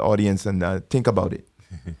the audience and think about it.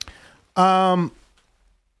 I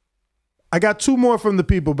got two more from the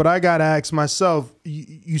people, but I got to ask myself,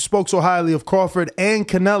 you spoke so highly of Crawford and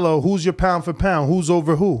Canelo. Who's your pound for pound? Who's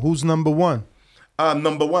over who? Who's number one?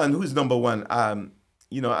 Number one. Who's number one?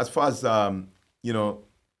 As far as, Canelo.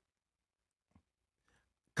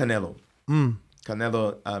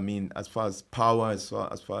 Canelo, I mean, as far as power, as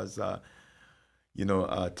far as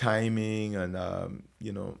timing, and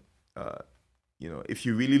if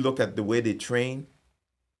you really look at the way they train,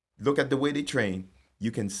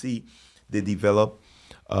 you can see they develop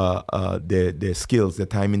their skills, their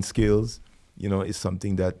timing skills. Is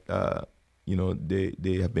something that you know,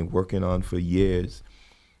 they have been working on for years.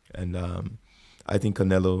 And I think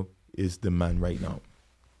Canelo is the man right now.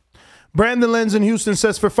 Brandon Lenz in Houston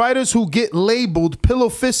says, for fighters who get labeled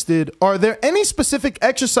pillow-fisted, are there any specific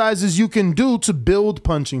exercises you can do to build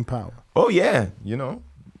punching power? Oh, yeah, you know.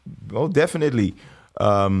 Oh, definitely.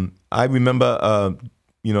 I remember,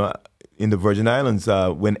 you know, in the Virgin Islands,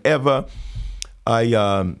 whenever I,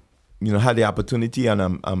 you know, had the opportunity and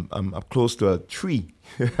I'm close to a tree.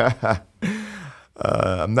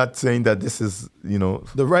 I'm not saying that this is, you know,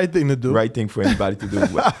 the right thing to do. Right thing for anybody to do.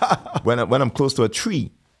 When I'm close to a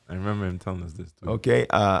tree, I remember him telling us this too. Okay,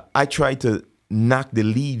 I try to knock the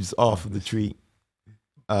leaves off of the tree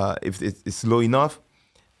if it's low enough,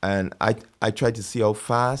 and I try to see how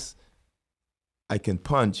fast I can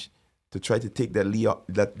punch to try to take that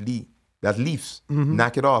leaves,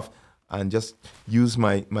 knock it off, and just use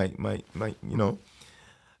my you know,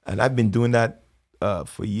 and I've been doing that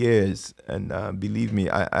for years, and believe me,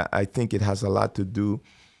 I think it has a lot to do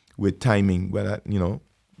with timing, you know.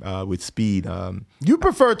 With speed, you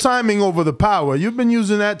prefer timing over the power. You've been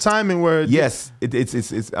using that timing where yes,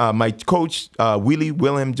 it's my coach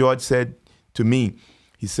William George said to me,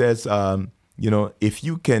 he says, you know, if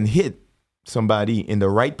you can hit somebody in the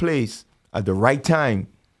right place at the right time,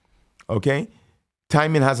 okay,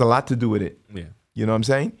 timing has a lot to do with it. Yeah, you know what I'm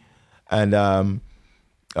saying? And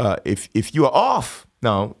if you are off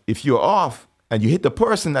now, if you're off and you hit the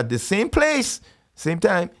person at the same place, same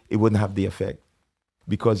time, it wouldn't have the effect.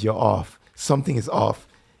 Because you're off, something is off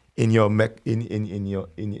in your your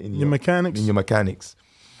mechanics. In your mechanics,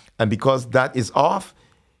 and because that is off,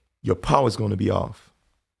 your power is going to be off.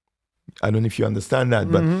 I don't know if you understand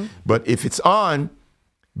that, but if it's on,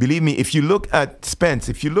 believe me, if you look at Spence,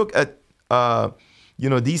 if you look at you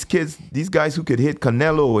know, these kids, these guys who could hit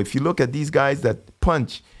Canelo, if you look at these guys that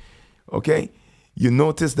punch, okay, you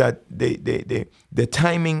notice that the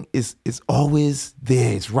timing is always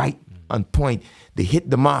there. It's right on point. They hit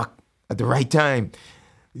the mark at the right time.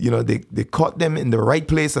 You know, they caught them in the right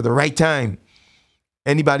place at the right time.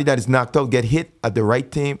 Anybody that is knocked out get hit at the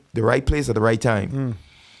right time, the right place at the right time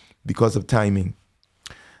because of timing.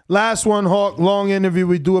 Last one, Hawk. Long interview.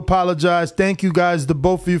 We do apologize. Thank you guys, the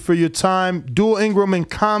both of you, for your time. Dual Ingram in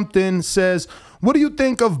Compton says, what do you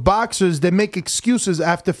think of boxers that make excuses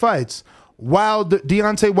after fights? Wilder,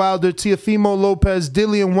 Deontay Wilder, Teofimo Lopez,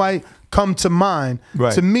 Dillian White come to mind.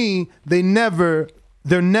 Right. To me, they're never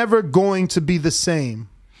going to be the same.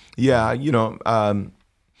 Yeah, you know,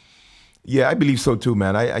 yeah, I believe so too,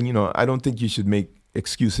 man. You know, I don't think you should make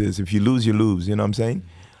excuses. If you lose, you lose. You know what I'm saying?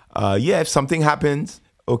 Yeah, if something happens,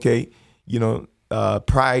 okay, you know,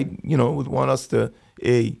 pride, you know, would want us to,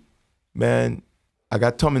 hey, man, I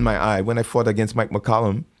got thumb in my eye. When I fought against Mike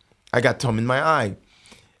McCollum, I got thumb in my eye.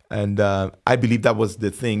 And I believe that was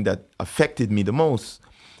the thing that affected me the most.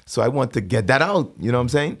 So I want to get that out, you know what I'm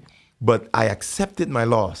saying? But I accepted my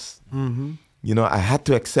loss. You know, I had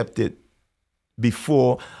to accept it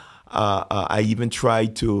before I even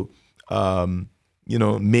tried to, you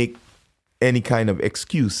know, make any kind of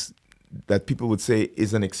excuse that people would say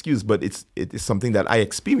is an excuse, but it is something that I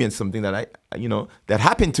experienced, something that you know, that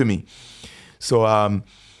happened to me. So,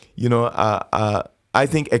 you know, I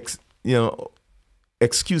think, you know,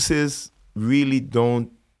 excuses really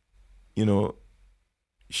don't, you know,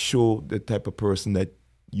 show the type of person that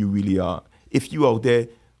you really are. If you out there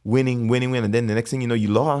winning, and then the next thing you know, you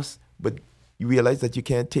lost, but you realize that you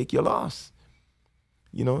can't take your loss.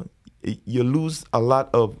 You know, you lose a lot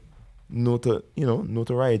of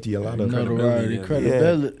notoriety, a lot of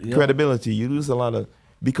credibility. You lose a lot of,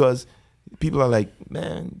 because people are like,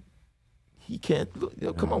 man, he can't.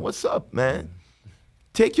 Come on, what's up, man?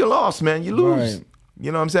 Take your loss, man. You lose. Right.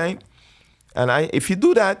 You know what I'm saying? And if you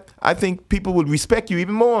do that, I think people will respect you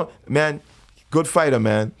even more, man. Good fighter,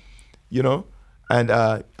 man. You know, and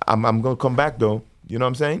I'm gonna come back though. You know what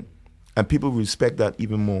I'm saying? And people respect that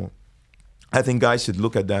even more. I think guys should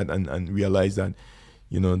look at that and realize that,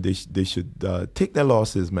 you know, they should take their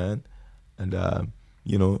losses, man, and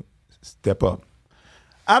you know, step up.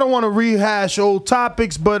 I don't want to rehash old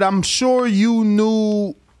topics, but I'm sure you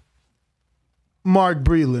knew Mark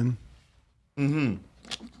Breland.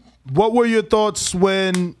 What were your thoughts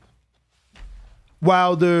when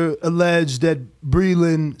Wilder alleged that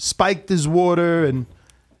Breland spiked his water and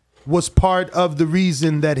was part of the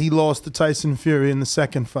reason that he lost to Tyson Fury in the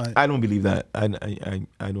second fight? I don't believe that. I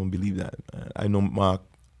don't believe that. I know Mark,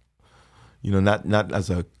 you know, not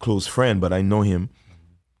as a close friend, but I know him,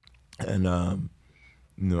 and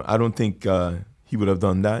you know, I don't think he would have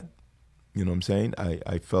done that. You know what I'm saying?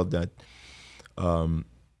 I felt that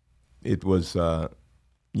it was,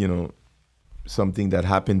 you know, something that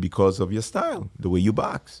happened because of your style, the way you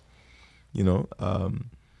box. You know,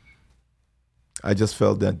 I just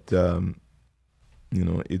felt that you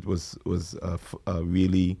know, it was a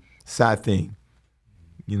really sad thing,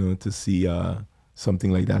 you know, to see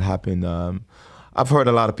something like that happen. I've heard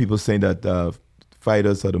a lot of people saying that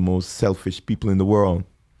fighters are the most selfish people in the world,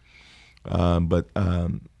 but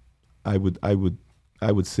I would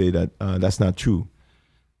say that that's not true.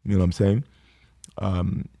 You know what I'm saying?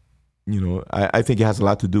 You know, I think it has a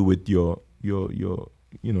lot to do with your you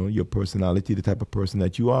know, your personality, the type of person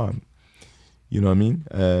that you are. You know what I mean?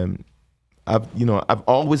 I've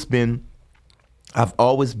always been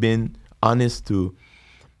honest to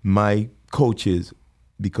my coaches,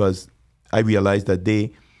 because I realize that they're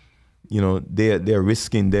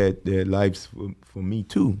risking their lives for me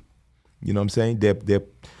too. You know what I'm saying?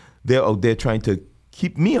 They're out there trying to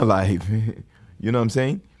keep me alive. You know what I'm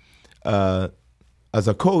saying? As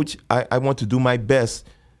a coach, I want to do my best,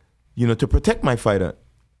 you know, to protect my fighter.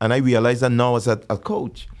 And I realize that now as a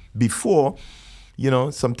coach. Before, you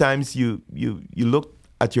know, sometimes you look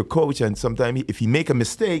at your coach, and sometimes if he make a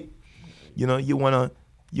mistake, you know, you wanna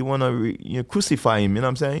crucify him. You know what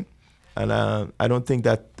I'm saying? And I don't think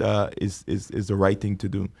that is the right thing to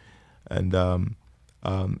do. And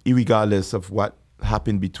irregardless of what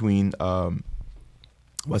happened between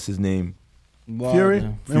what's his name, Fury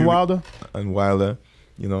and Wilder. And Wilder,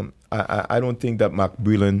 you know, I don't think that Mark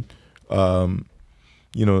Breland,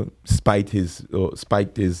 you know, spiked his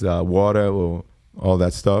water or all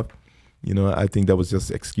that stuff. You know, I think that was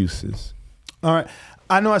just excuses. All right.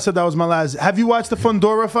 I know I said that was my last. Have you watched the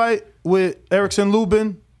Fundora fight with Erickson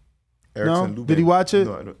Lubin? Lubin. Did he watch it?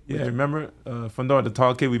 No, I don't. Yeah, remember Fundora, the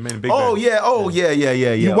tall kid we made in Big Oh, Bang? yeah. Oh, yeah.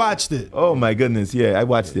 You watched it? Oh, my goodness. Yeah, I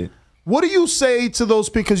watched it. What do you say to those,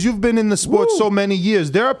 because you've been in the sport so many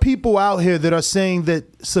years? There are people out here that are saying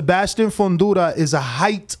that Sebastian Fundora is a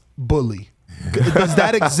height bully. Does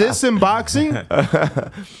that exist in boxing? Yeah,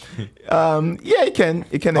 it can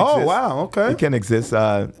exist. Oh, wow, okay. It can exist.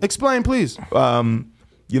 Explain, please.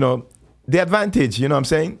 You know, the advantage, you know what I'm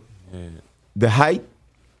saying? Yeah. The height,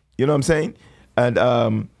 you know what I'm saying? And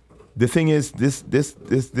the thing is,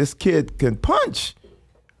 this kid can punch.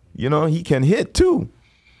 You know, he can hit too.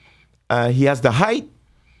 He has the height.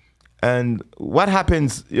 And what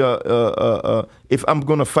happens if I'm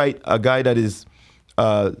going to fight a guy that is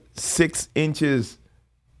 6 inches,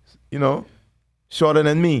 you know, shorter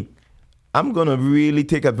than me? I'm going to really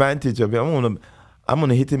take advantage of it. I'm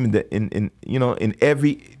gonna hit him in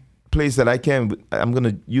every place that I can. I'm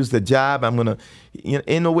gonna use the jab.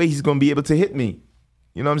 In a way he's gonna be able to hit me.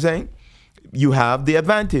 You know what I'm saying? You have the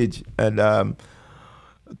advantage. And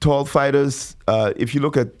tall fighters, if you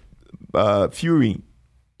look at Fury,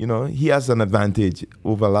 you know, he has an advantage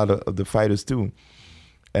over a lot of the fighters too.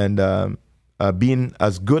 And being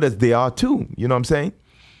as good as they are too, you know what I'm saying?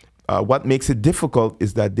 What makes it difficult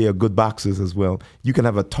is that they are good boxers as well. You can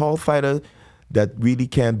have a tall fighter that really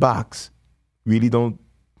can't box, really don't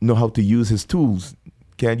know how to use his tools,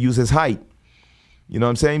 can't use his height. You know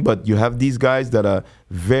what I'm saying? But you have these guys that are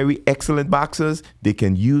very excellent boxers. They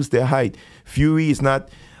can use their height. Fury is not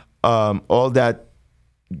all that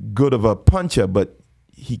good of a puncher, but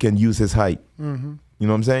he can use his height. Mm-hmm. You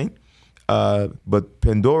know what I'm saying? But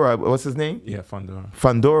Pandora, what's his name? Yeah, Fundora.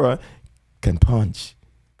 Fundora can punch,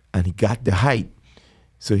 and he got the height.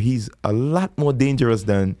 So he's a lot more dangerous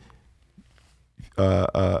than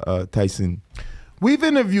Tyson. We've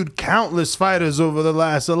interviewed countless fighters over the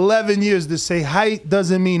last 11 years that say height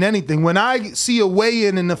doesn't mean anything. When I see a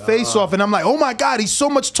weigh-in in the face-off and I'm like, oh my God, he's so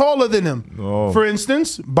much taller than him. Oh. For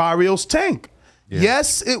instance, Barrios Tank. Yeah.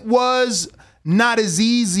 Yes, it was not as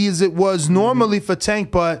easy as it was normally for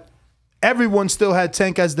Tank, but everyone still had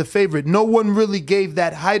Tank as the favorite. No one really gave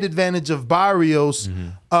that height advantage of Barrios.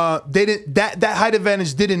 They didn't. That height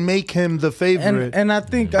advantage didn't make him the favorite. And I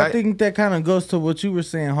think that kind of goes to what you were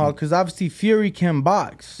saying, Hawk, because obviously Fury can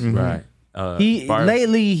box. Right.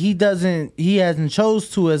 Lately he hasn't chose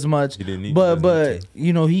to as much. But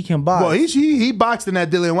you know, he can box. Well, he boxed in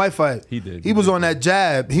that Dillian White fight. He did. He was on that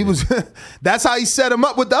jab. He was. That's how he set him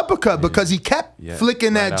up with the uppercut, because he kept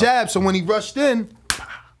flicking that jab. So when he rushed in.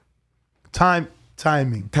 Timing.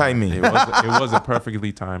 It was a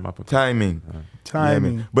perfectly timed uppercut. Timing.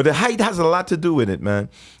 Yeah, but the height has a lot to do with it, man.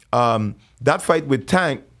 That fight with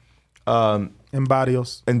Tank and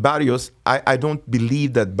Barrios. I don't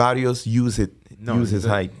believe that Barrios used his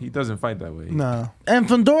height. He doesn't fight that way. No. And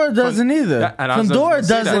Fundora doesn't either. Fundora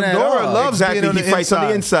doesn't at all. Fundora loves being on the he fights on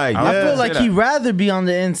the inside. I feel like he'd rather be on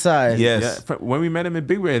the inside. Yes. Yeah, when we met him in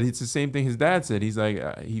Big Red, it's the same thing his dad said. He's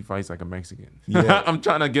like, he fights like a Mexican. Yeah. I'm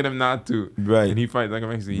trying to get him not to. Right. And he fights like a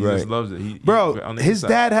Mexican. He just loves it. Bro, his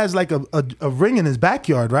dad has like a ring in his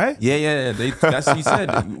backyard, right? Yeah. That's what he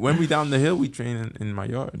said. When we down the hill, we train in my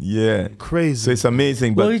yard. Yeah. Crazy. So it's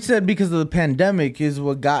amazing. But Well, he said because of the pandemic is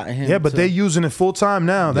what got him. Yeah, but they're using it full time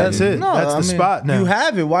now. That's it. No, That's the spot now. You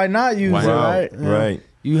have it. Why not use it, right? Right.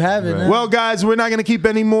 You have it. Well, guys, we're not going to keep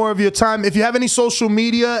any more of your time. If you have any social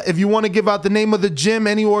media, if you want to give out the name of the gym,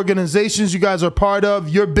 any organizations you guys are part of,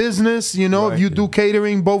 your business, you know, if you do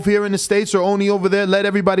catering both here in the States or only over there, let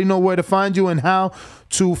everybody know where to find you and how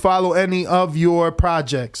to follow any of your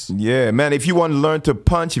projects. Yeah, man, if you want to learn to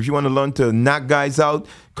punch, if you want to learn to knock guys out,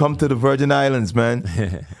 come to the Virgin Islands, man.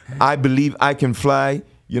 I believe I can fly,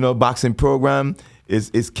 you know, boxing program.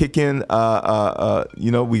 Is kicking.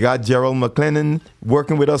 You know, we got Gerald McLennan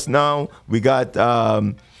working with us now. We got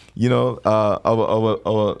you know,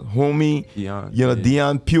 our homie, Dion, you know,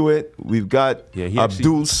 Dion Pewitt. We've got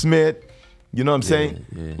Abdul Smith. You know what I'm saying?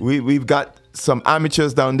 Yeah. We've got some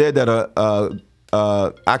amateurs down there that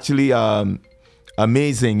are actually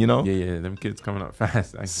amazing. You know? Yeah. Them kids coming up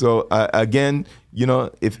fast. So again, you know,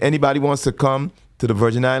 if anybody wants to come to the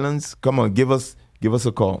Virgin Islands, come on, give us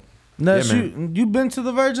a call. No, you been to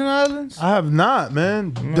the Virgin Islands? I have not,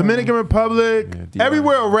 man. Dominican Republic,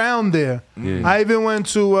 everywhere around there. Yeah. I even went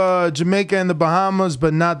to Jamaica and the Bahamas,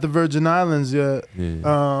 but not the Virgin Islands yet.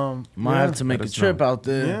 Might have to make a trip out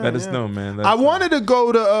there. Let us know, man. I wanted to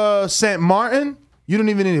go to St. Martin. You don't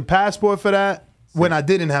even need a passport for that. When I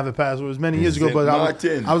didn't have a passport, it was many years ago. But I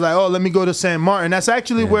was like, oh, let me go to St. Martin. That's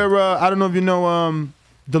actually where, I don't know if you know,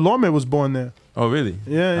 Delorme was born there. Oh, really?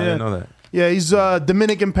 Yeah. I didn't know that. Yeah, he's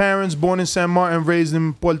Dominican parents, born in San Martin, raised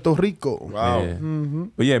in Puerto Rico. Wow. Yeah.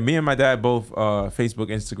 But yeah, me and my dad both Facebook,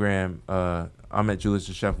 Instagram. I'm at Julius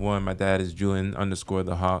the Chef 1. My dad is Julian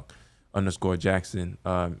 _the_Hawk_ Jackson.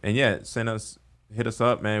 And yeah, hit us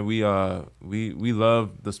up, man. We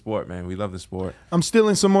love the sport, man. We love the sport. I'm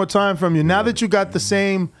stealing some more time from you. Now that you got the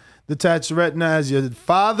same detached retina as your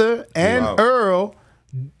father and Earl,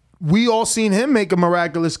 we all seen him make a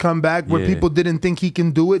miraculous comeback where people didn't think he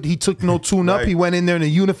can do it. He took no tune-up. He went in there in a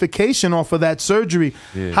unification off of that surgery.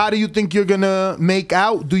 Yeah. How do you think you're going to make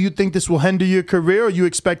out? Do you think this will hinder your career or you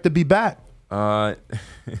expect to be back? Yeah,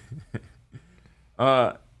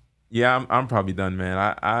 I'm probably done, man.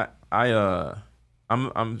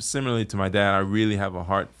 I'm similarly to my dad. I really have a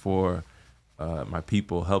heart for my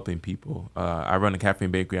people, helping people. I run a cafe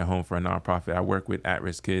and bakery at home for a nonprofit. I work with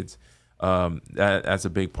at-risk kids. That's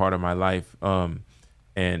a big part of my life. And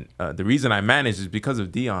the reason I managed is because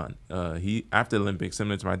of Dion. He, after the Olympics,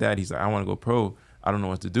 similar to my dad, he's like, I want to go pro. I don't know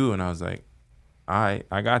what to do. And I was like, I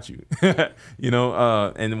got you. You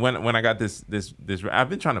know, and when I got this, I've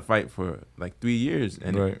been trying to fight for like 3 years.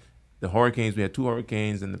 And the hurricanes, we had 2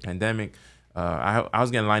 hurricanes and the pandemic. I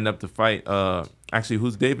was getting lined up to fight. Actually,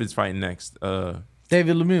 who's David's fighting next?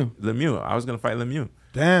 David Lemieux. Lemieux. I was going to fight Lemieux.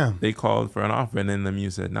 Damn. They called for an offer and then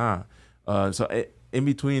Lemieux said, nah. So in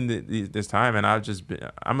between this time, and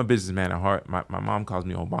I'm a businessman at heart. My mom calls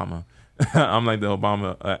me Obama. I'm like the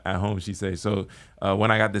Obama at home, she says. So when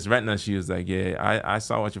I got this retina, she was like, yeah, I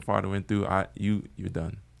saw what your father went through. You're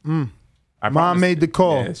done. Mom made the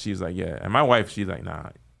call. Yeah, she was like, yeah. And my wife, she's like,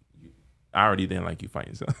 nah, I already didn't like you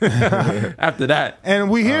fighting. So after that. And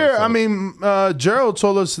we hear, I mean, Gerald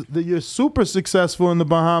told us that you're super successful in the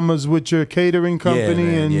Bahamas with your catering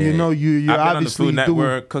company. And, you know, you I've been obviously on the Food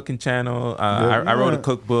Network, cooking channel. I wrote a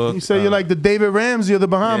cookbook. You say you're like the David Ramsey of the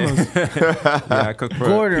Bahamas. Yeah, I cook for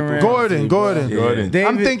Gordon. David,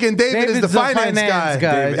 I'm thinking David is the finance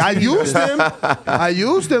guy. I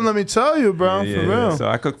used him. Let me tell you, bro. For real. So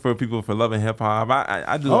I cook for people for Love and Hip Hop.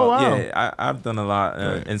 I do. I've done a lot,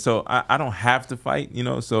 and so I don't have to fight, you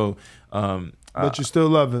know. So, but you still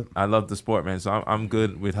love it. I love the sport, man. So I'm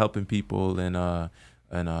good with helping people and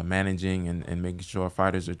managing and making sure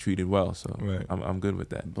fighters are treated well. So I'm good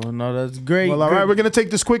with that. Well, no, that's great. Well, all right, we're gonna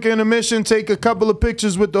take this quick intermission, take a couple of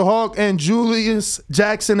pictures with the Hawk and Julius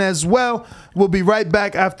Jackson as well. We'll be right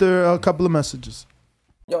back after a couple of messages.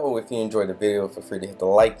 Yo, if you enjoyed the video, feel free to hit the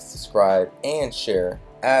like, subscribe, and share.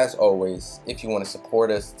 As always, if you want to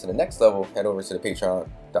support us to the next level, head over to the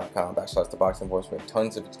patreon.com/ThaBoxingVoice. We have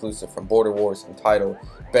tons of exclusive from Border Wars, Entitled,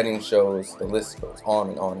 betting shows, the list goes on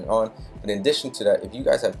and on and on. But in addition to that, if you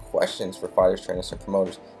guys have questions for fighters, trainers, and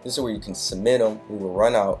promoters, this is where you can submit them. We will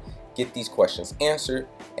run out, get these questions answered,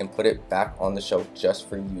 and put it back on the show just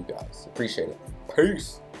for you guys. Appreciate it.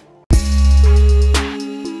 Peace.